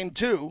up in Game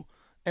 2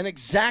 and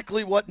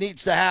exactly what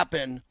needs to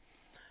happen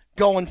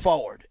going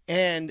forward.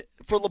 And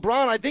for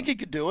LeBron, I think he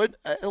could do it.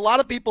 A lot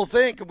of people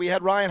think, we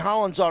had Ryan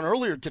Hollins on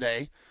earlier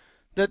today,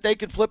 that they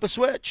could flip a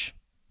switch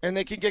and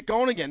they can get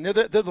going again. They're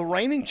the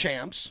reigning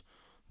champs.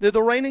 They're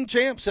the reigning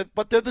champs,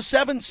 but they're the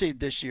 7th seed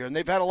this year, and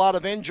they've had a lot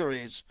of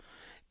injuries.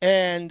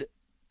 And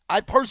I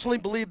personally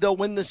believe they'll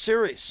win this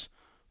series,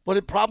 but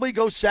it probably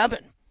goes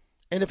 7.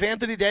 And if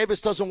Anthony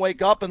Davis doesn't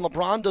wake up and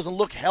LeBron doesn't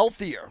look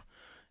healthier,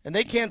 and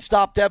they can't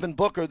stop Devin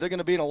Booker, they're going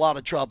to be in a lot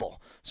of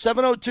trouble.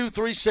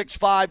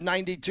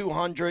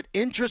 702-365-9200.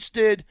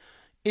 Interested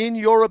in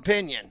your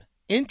opinion.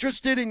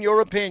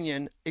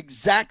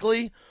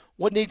 Exactly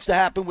what needs to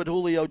happen with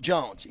Julio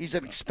Jones. He's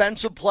an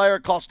expensive player,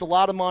 costs a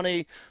lot of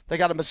money. They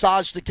got to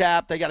massage the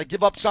cap. They got to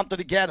give up something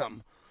to get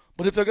him.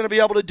 But if they're going to be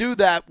able to do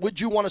that, would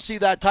you want to see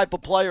that type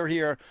of player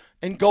here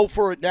and go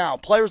for it now?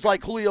 Players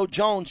like Julio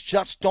Jones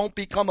just don't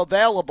become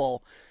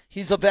available.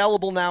 He's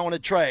available now in a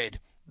trade.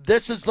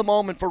 This is the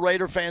moment for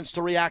Raider fans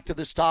to react to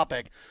this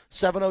topic.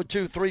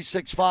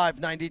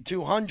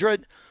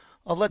 702-365-9200.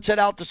 Let's head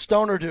out to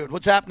Stoner Dude.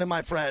 What's happening,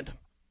 my friend?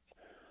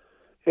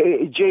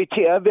 Hey,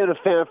 JT, I've been a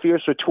fan of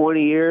yours for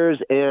 20 years,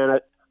 and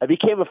I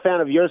became a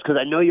fan of yours because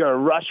I know you're a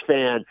Rush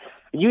fan.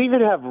 And you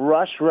even have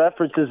Rush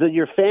references in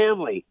your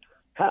family.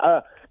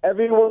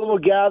 Everyone will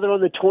gather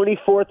on the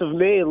 24th of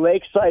May in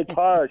Lakeside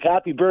Park.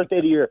 Happy birthday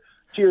to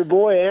your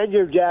boy and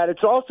your dad.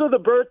 It's also the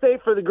birthday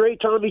for the great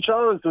Tommy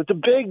Chong, so it's a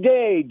big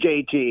day,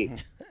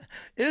 JT.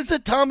 Is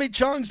it Tommy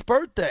Chong's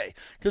birthday?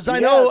 Because I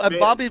know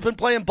Bobby's been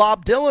playing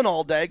Bob Dylan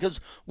all day, because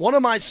one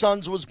of my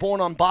sons was born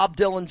on Bob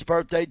Dylan's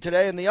birthday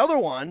today, and the other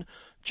one,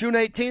 June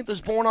 18th,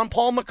 is born on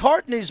Paul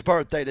McCartney's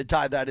birthday, to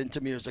tie that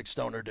into music,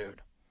 Stoner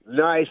Dude.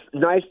 Nice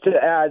to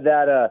add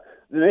that.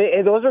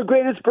 Those are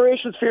great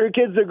inspirations for your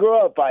kids to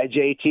grow up by,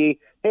 JT.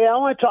 Hey, I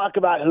want to talk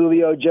about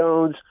Julio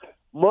Jones.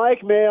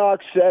 Mike Mayock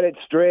said it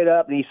straight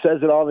up, and he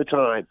says it all the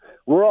time.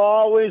 We're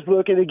always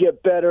looking to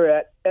get better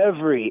at and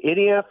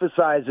he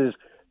emphasizes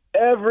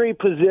every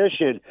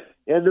position.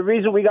 And the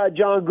reason we got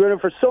John Gruden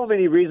for so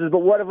many reasons, but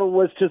one of them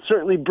was to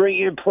certainly bring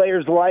in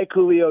players like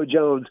Julio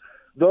Jones.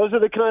 Those are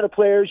the kind of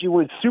players you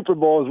win Super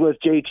Bowls with,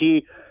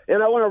 JT.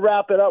 And I want to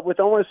wrap it up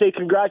with, I want to say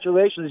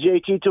congratulations,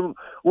 JT, to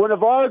one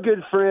of our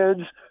good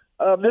friends,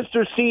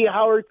 Mr. C,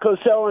 Howard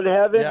Cosell in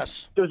Heaven.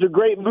 Yes. There's a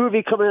great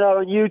movie coming out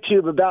on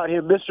YouTube about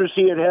him, Mr.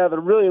 C in Heaven.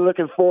 I'm really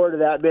looking forward to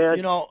that, man.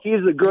 You know,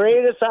 he's the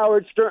greatest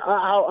Howard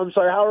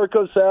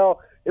Cosell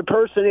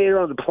impersonator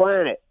on the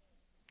planet.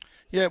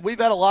 Yeah, we've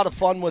had a lot of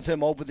fun with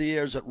him over the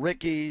years at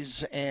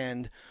Ricky's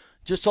and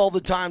just all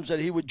the times that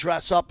he would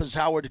dress up as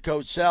Howard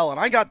Cosell. And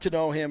I got to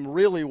know him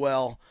really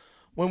well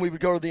when we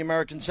would go to the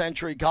American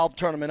Century Golf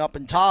Tournament up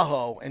in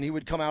Tahoe, and he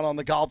would come out on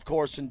the golf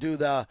course and do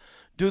the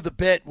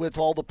bit with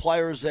all the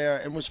players there,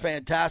 and was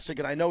fantastic.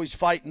 And I know he's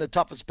fighting the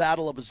toughest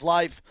battle of his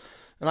life,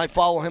 and I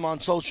follow him on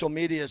social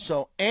media.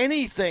 So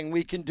anything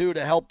we can do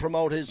to help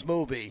promote his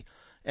movie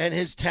and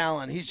his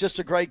talent. He's just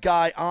a great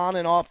guy on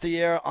and off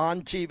the air,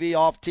 on TV,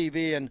 off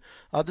TV, and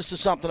this is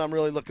something I'm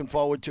really looking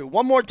forward to.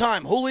 One more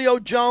time, Julio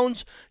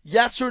Jones,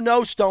 yes or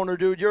no, Stoner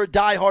Dude? You're a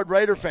diehard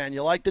Raider fan.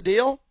 You like the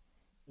deal?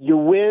 You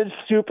win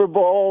Super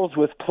Bowls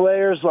with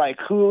players like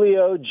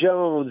Julio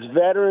Jones,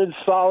 veteran,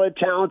 solid,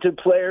 talented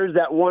players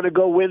that want to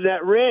go win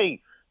that ring.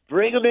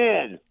 Bring them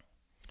in.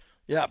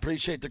 Yeah,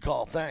 appreciate the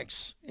call.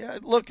 Thanks. Yeah,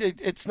 look,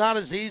 it's not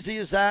as easy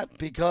as that,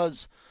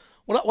 because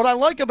what I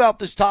like about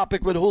this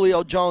topic with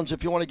Julio Jones,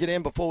 if you want to get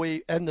in before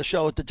we end the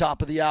show at the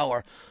top of the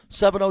hour,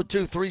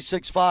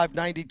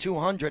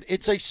 702-365-9200,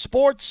 it's a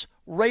sports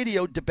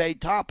radio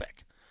debate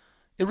topic.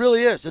 It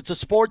really is. It's a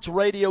sports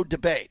radio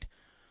debate.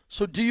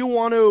 So do you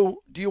want to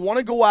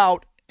go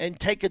out and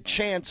take a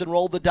chance and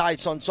roll the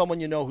dice on someone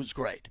you know who's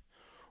great?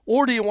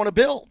 Or do you want to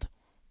build?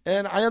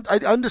 And I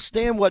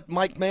understand what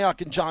Mike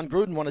Mayock and John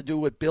Gruden want to do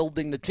with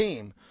building the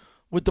team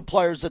with the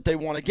players that they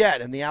want to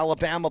get and the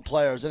Alabama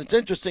players. And it's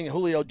interesting,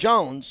 Julio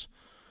Jones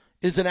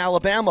is an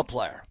Alabama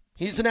player.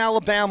 He's an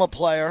Alabama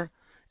player,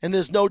 and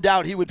there's no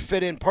doubt he would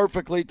fit in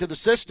perfectly to the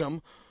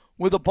system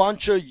with a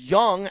bunch of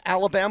young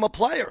Alabama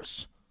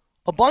players.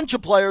 A bunch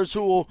of players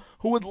who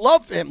would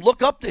love him,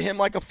 look up to him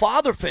like a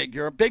father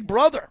figure, a big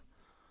brother.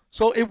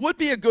 So it would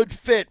be a good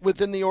fit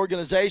within the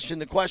organization.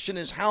 The question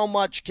is, how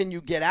much can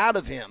you get out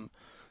of him,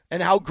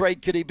 and how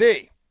great could he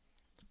be?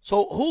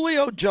 So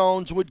Julio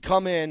Jones would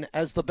come in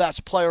as the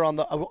best player on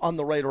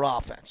the Raider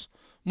offense.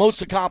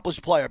 Most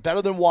accomplished player,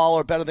 better than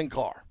Waller, better than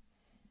Carr.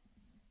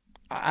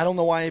 I don't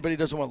know why anybody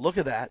doesn't want to look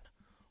at that,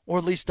 or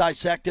at least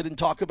dissect it and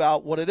talk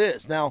about what it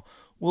is. Now,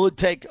 will it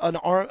take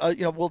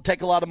will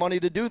take a lot of money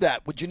to do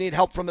that? Would you need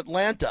help from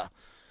Atlanta?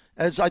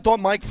 As I thought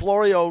Mike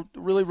Florio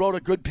really wrote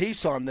a good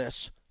piece on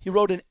this. He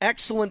wrote an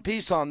excellent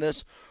piece on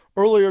this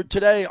earlier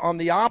today on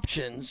the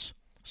options,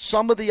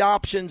 some of the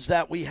options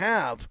that we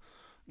have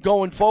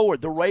going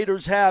forward. The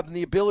Raiders have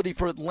the ability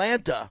for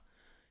Atlanta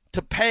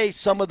to pay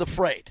some of the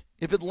freight.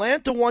 If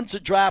Atlanta wants a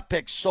draft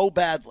pick so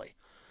badly,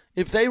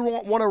 if they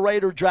want a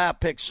Raider draft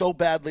pick so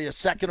badly, a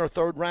second or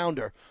third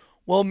rounder,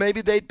 well,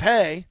 maybe they'd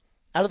pay,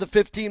 out of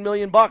the $15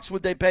 million,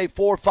 would they pay $4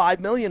 or $5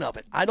 million of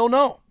it? I don't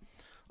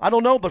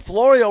know, but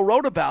Florio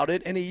wrote about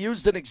it, and he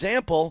used an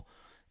example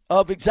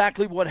of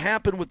exactly what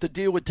happened with the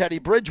deal with Teddy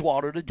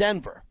Bridgewater to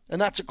Denver.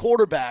 And that's a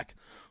quarterback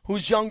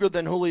who's younger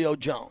than Julio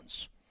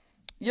Jones.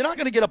 You're not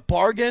going to get a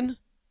bargain.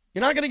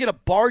 You're not going to get a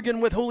bargain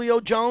with Julio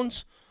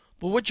Jones,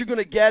 but what you're going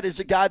to get is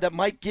a guy that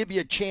might give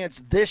you a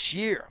chance this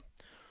year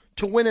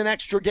to win an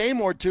extra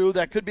game or two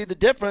that could be the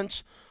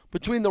difference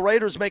between the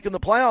Raiders making the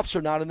playoffs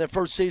or not in their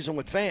first season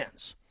with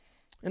fans.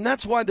 And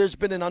that's why there's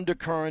been an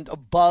undercurrent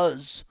of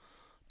buzz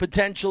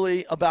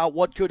potentially about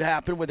what could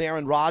happen with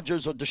Aaron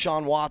Rodgers or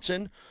Deshaun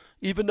Watson,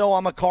 even though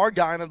I'm a Carr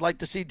guy and I'd like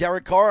to see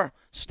Derek Carr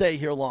stay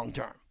here long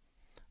term.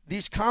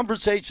 These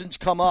conversations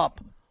come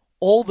up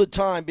all the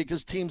time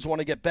because teams want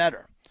to get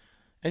better.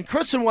 And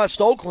Chris in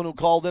West Oakland, who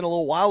called in a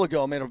little while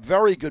ago, made a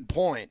very good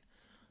point,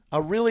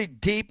 a really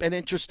deep and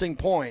interesting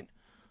point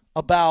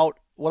about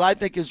what I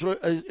think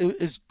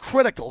is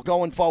critical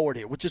going forward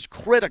here, which is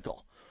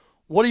critical.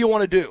 What do you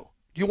want to do?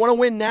 Do you want to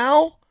win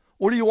now,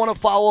 or do you want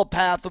to follow a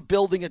path of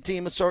building a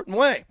team a certain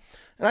way?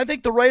 And I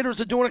think the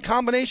Raiders are doing a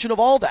combination of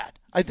all that.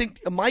 I think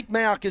Mike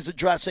Mayock is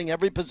addressing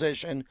every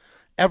position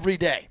every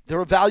day.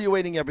 They're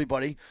evaluating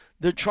everybody.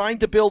 They're trying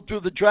to build through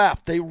the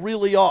draft. They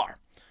really are.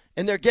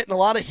 And they're getting a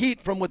lot of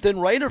heat from within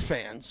Raider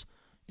fans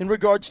in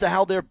regards to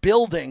how they're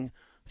building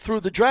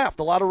through the draft.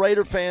 A lot of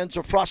Raider fans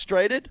are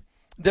frustrated.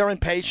 They're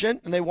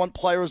impatient, and they want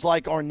players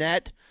like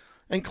Arnett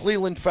and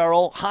Cleveland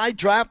Ferrell, high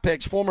draft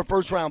picks, former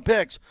first-round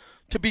picks,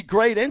 to be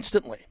great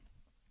instantly.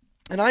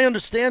 And I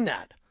understand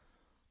that.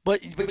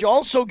 But you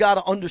also got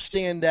to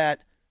understand that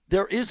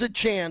there is a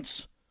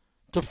chance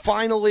to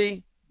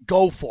finally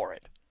go for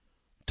it,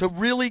 to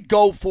really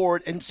go for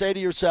it and say to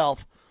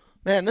yourself,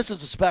 man, this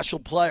is a special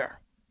player.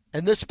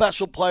 And this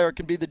special player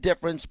can be the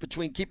difference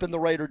between keeping the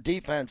Raider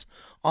defense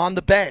on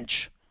the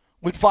bench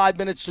with 5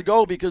 minutes to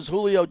go because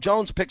Julio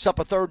Jones picks up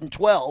a 3rd and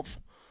 12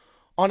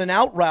 on an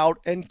out route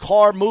and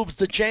Carr moves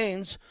the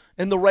chains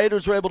and the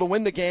Raiders are able to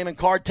win the game and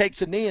Carr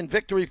takes a knee in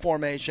victory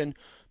formation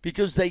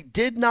because they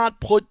did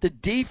not put the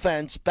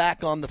defense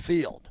back on the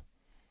field.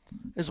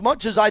 As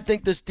much as I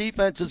think this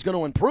defense is going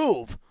to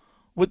improve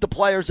with the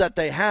players that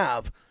they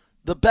have,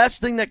 the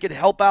best thing that could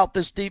help out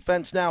this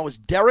defense now is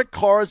Derek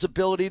Carr's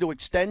ability to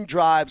extend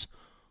drives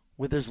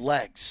with his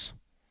legs.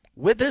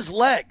 With his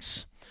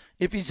legs.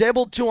 If he's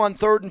able to on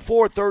 3rd and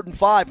 4, 3rd and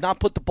 5, not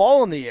put the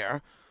ball in the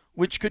air,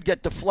 which could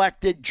get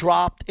deflected,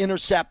 dropped,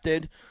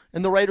 intercepted,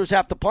 and the Raiders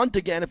have to punt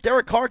again. If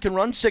Derek Carr can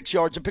run 6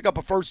 yards and pick up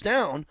a first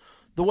down,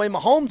 the way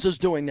Mahomes is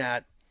doing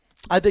that,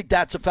 I think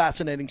that's a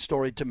fascinating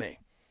story to me.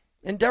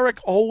 And Derek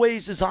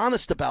always is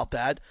honest about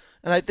that,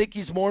 and I think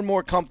he's more and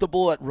more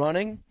comfortable at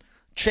running,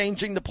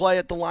 changing the play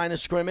at the line of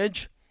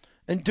scrimmage,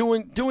 and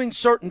doing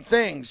certain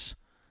things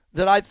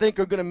that I think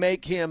are going to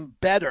make him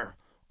better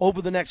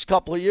over the next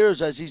couple of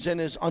years as he's in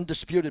his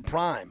undisputed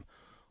prime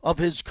of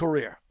his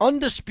career.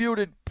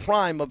 Undisputed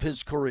prime of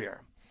his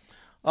career.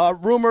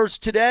 Rumors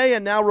today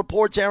and now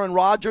reports Aaron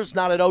Rodgers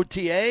not at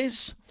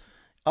OTAs.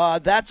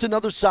 That's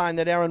another sign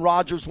that Aaron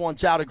Rodgers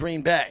wants out of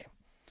Green Bay.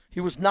 He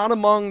was not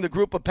among the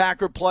group of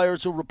Packer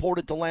players who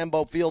reported to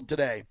Lambeau Field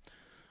today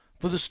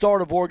for the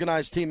start of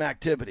organized team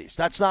activities.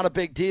 That's not a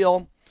big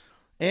deal.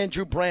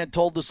 Andrew Brandt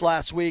told us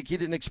last week he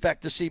didn't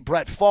expect to see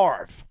Brett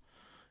Favre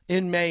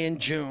in May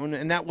and June,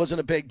 and that wasn't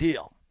a big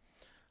deal.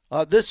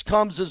 This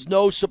comes as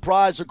no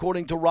surprise,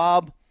 according to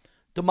Rob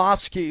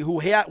Domofsky,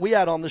 who we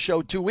had on the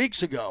show 2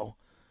 weeks ago.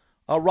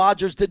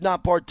 Rodgers did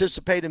not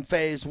participate in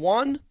Phase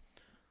 1,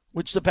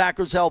 which the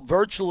Packers held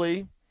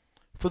virtually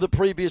for the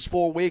previous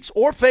 4 weeks,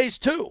 or Phase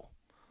 2,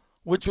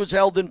 which was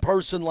held in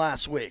person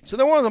last week. So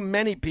there weren't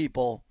many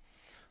people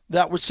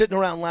that were sitting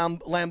around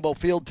Lambeau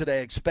Field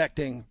today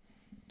expecting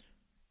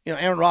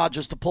Aaron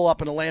Rodgers to pull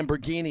up in a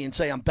Lamborghini and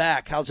say, I'm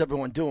back. How's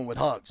everyone doing with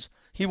hugs?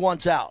 He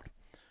wants out.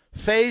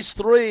 Phase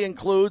 3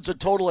 includes a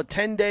total of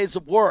 10 days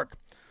of work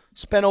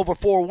spent over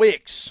 4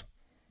 weeks,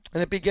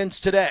 and it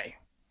begins today.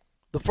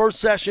 The first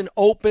session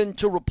open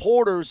to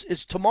reporters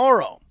is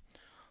tomorrow.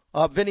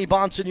 Vinny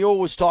Bonsignore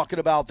was talking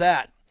about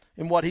that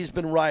in what he's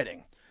been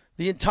writing.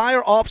 The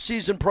entire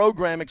offseason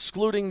program,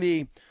 excluding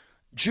the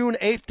June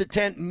 8th to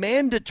 10th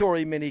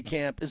mandatory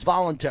minicamp, is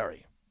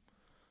voluntary.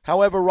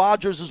 However,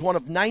 Rodgers is one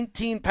of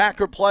 19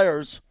 Packer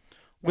players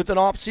with an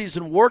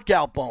offseason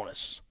workout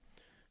bonus.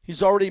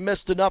 He's already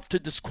missed enough to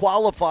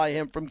disqualify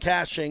him from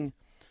cashing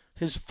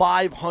his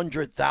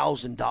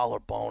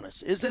 $500,000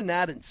 bonus. Isn't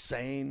that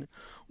insane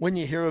when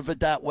you hear of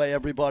it that way,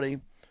 everybody?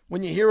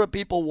 When you hear of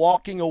people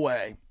walking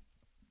away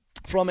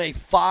from a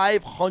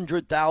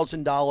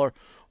 $500,000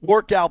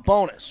 workout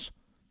bonus.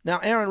 Now,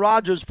 Aaron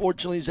Rodgers,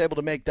 fortunately, is able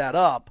to make that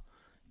up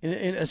in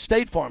a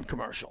State Farm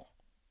commercial.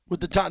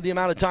 With the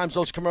amount of times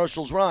those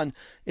commercials run,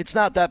 it's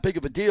not that big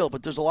of a deal,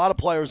 but there's a lot of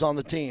players on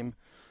the team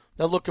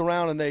that look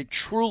around and they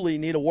truly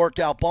need a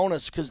workout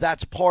bonus because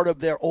that's part of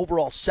their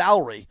overall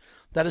salary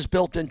that is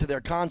built into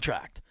their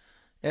contract.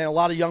 And a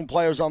lot of young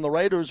players on the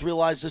Raiders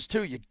realize this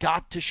too. You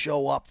got to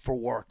show up for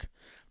work.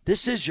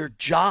 This is your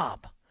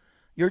job.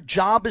 Your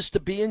job is to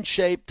be in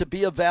shape, to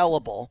be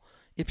available.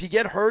 If you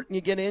get hurt and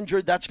you get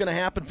injured, that's going to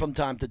happen from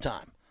time to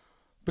time.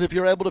 But if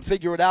you're able to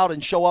figure it out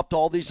and show up to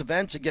all these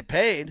events and get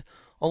paid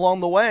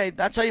along the way,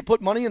 that's how you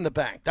put money in the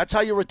bank. That's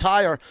how you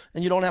retire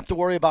and you don't have to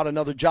worry about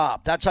another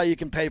job. That's how you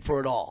can pay for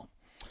it all.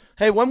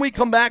 Hey, when we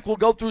come back, we'll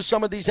go through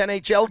some of these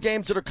NHL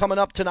games that are coming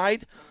up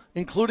tonight,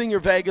 including your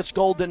Vegas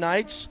Golden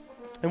Knights,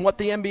 and what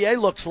the NBA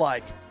looks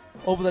like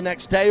over the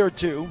next day or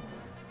two.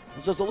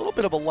 There's a little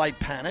bit of a light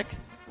panic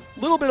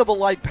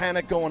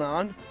going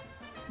on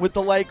with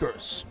the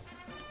Lakers.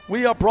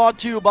 We are brought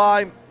to you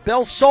by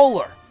Bell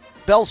Solar.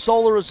 Bell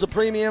Solar is the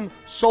premium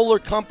solar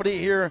company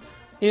here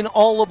in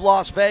all of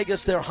Las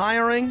Vegas. They're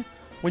hiring.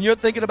 When you're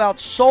thinking about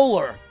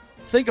solar,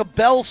 think of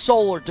Bell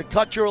Solar to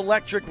cut your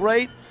electric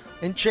rate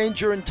and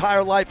change your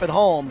entire life at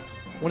home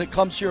when it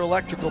comes to your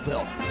electrical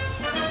bill.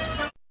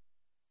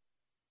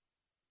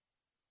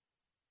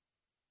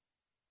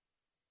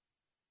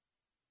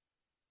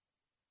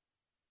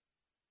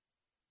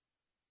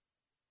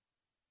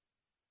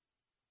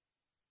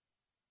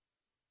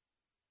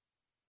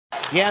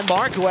 Jan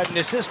Mark, who had an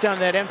assist on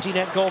that empty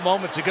net goal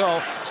moments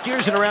ago,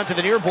 steers it around to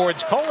the near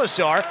boards.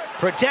 Colasar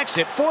protects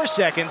it 4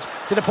 seconds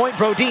to the point.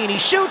 Brodin, he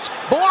shoots,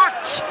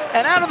 blocked,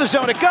 and out of the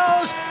zone it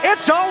goes.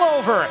 It's all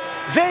over.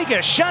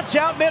 Vegas shuts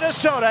out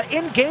Minnesota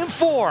in Game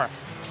 4.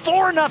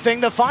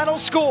 4-0 the final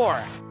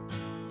score.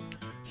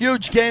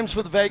 Huge games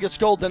for the Vegas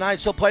Golden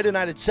Knights. They'll play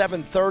tonight at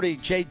 7:30.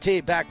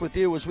 JT, back with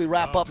you as we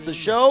wrap up the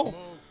show.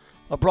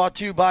 Brought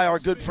to you by our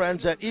good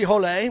friends at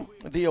Híjole,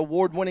 the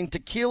award-winning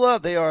tequila.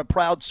 They are a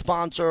proud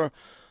sponsor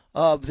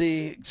of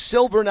the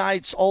Silver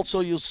Knights.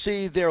 Also, you'll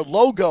see their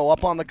logo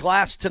up on the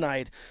glass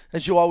tonight,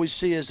 as you always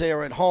see as they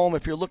are at home.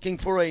 If you're looking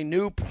for a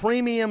new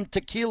premium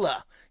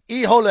tequila,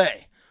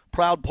 Híjole,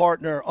 proud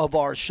partner of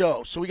our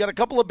show. So we got a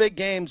couple of big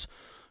games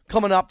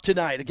coming up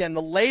tonight. Again,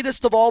 the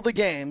latest of all the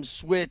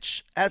games,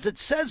 which, as it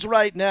says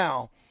right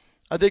now,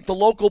 I think the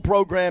local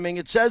programming,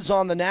 it says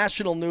on the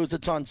national news,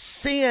 it's on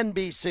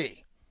CNBC.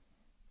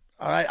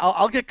 All right,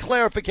 I'll get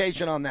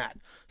clarification on that.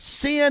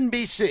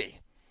 CNBC.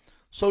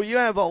 So you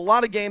have a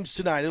lot of games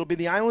tonight. It'll be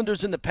the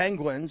Islanders and the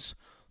Penguins.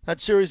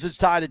 That series is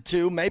tied at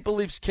 2. Maple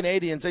Leafs,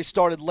 Canadiens, they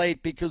started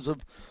late because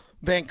of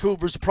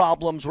Vancouver's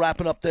problems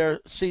wrapping up their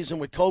season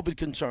with COVID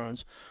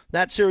concerns.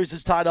 That series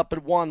is tied up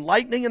at 1.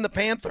 Lightning and the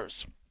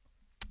Panthers.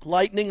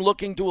 Lightning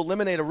looking to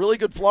eliminate a really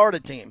good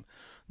Florida team.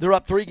 They're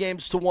up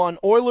 3-1.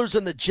 Oilers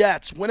and the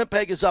Jets.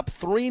 Winnipeg is up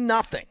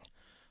 3-0.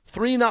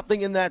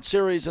 3-0 in that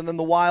series, and then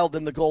the Wild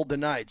and the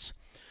Golden Knights.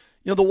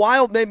 You know, the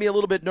Wild made me a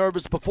little bit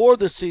nervous before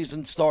the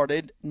season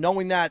started,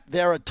 knowing that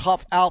they're a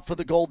tough out for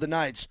the Golden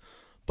Knights.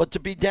 But to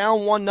be down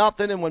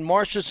 1-0, and when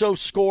Marchessault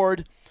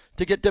scored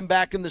to get them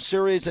back in the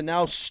series, and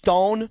now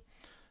Stone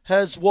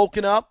has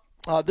woken up,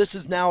 this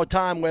is now a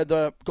time where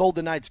the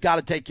Golden Knights got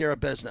to take care of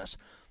business.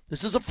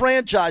 This is a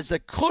franchise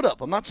that could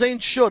have, I'm not saying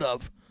should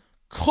have,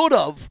 could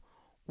have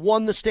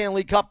won the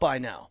Stanley Cup by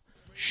now.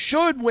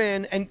 Should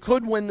win and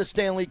could win the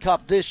Stanley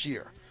Cup this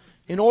year.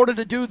 In order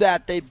to do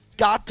that, they've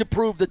got to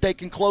prove that they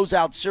can close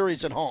out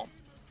series at home,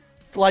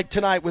 like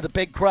tonight with a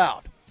big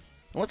crowd.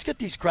 And let's get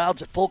these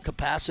crowds at full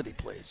capacity,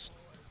 please.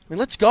 I mean,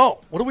 let's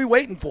go. What are we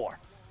waiting for?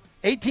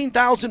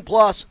 18,000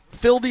 plus,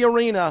 fill the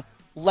arena,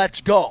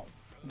 let's go.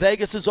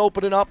 Vegas is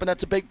opening up, and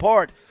that's a big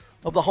part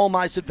of the home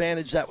ice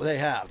advantage that they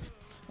have.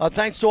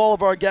 Thanks to all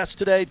of our guests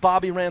today.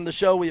 Bobby ran the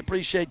show. We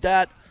appreciate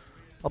that.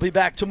 I'll be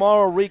back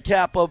tomorrow,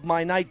 recap of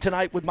my night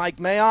tonight with Mike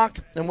Mayock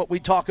and what we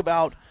talk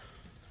about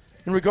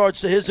in regards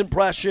to his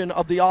impression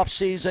of the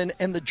offseason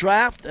and the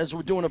draft, as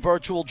we're doing a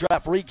virtual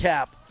draft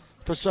recap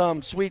for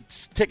some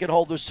sweet ticket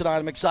holders tonight.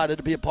 I'm excited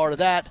to be a part of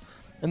that.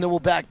 And then we'll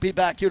be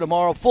back here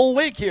tomorrow, full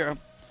week here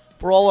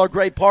for all our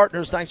great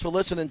partners. Thanks for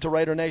listening to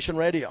Raider Nation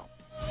Radio.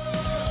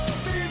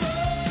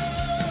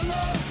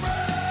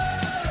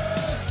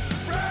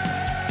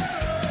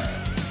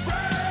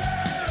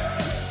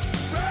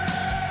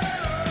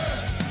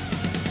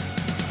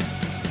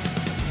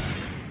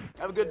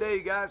 Have a good day,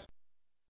 you guys.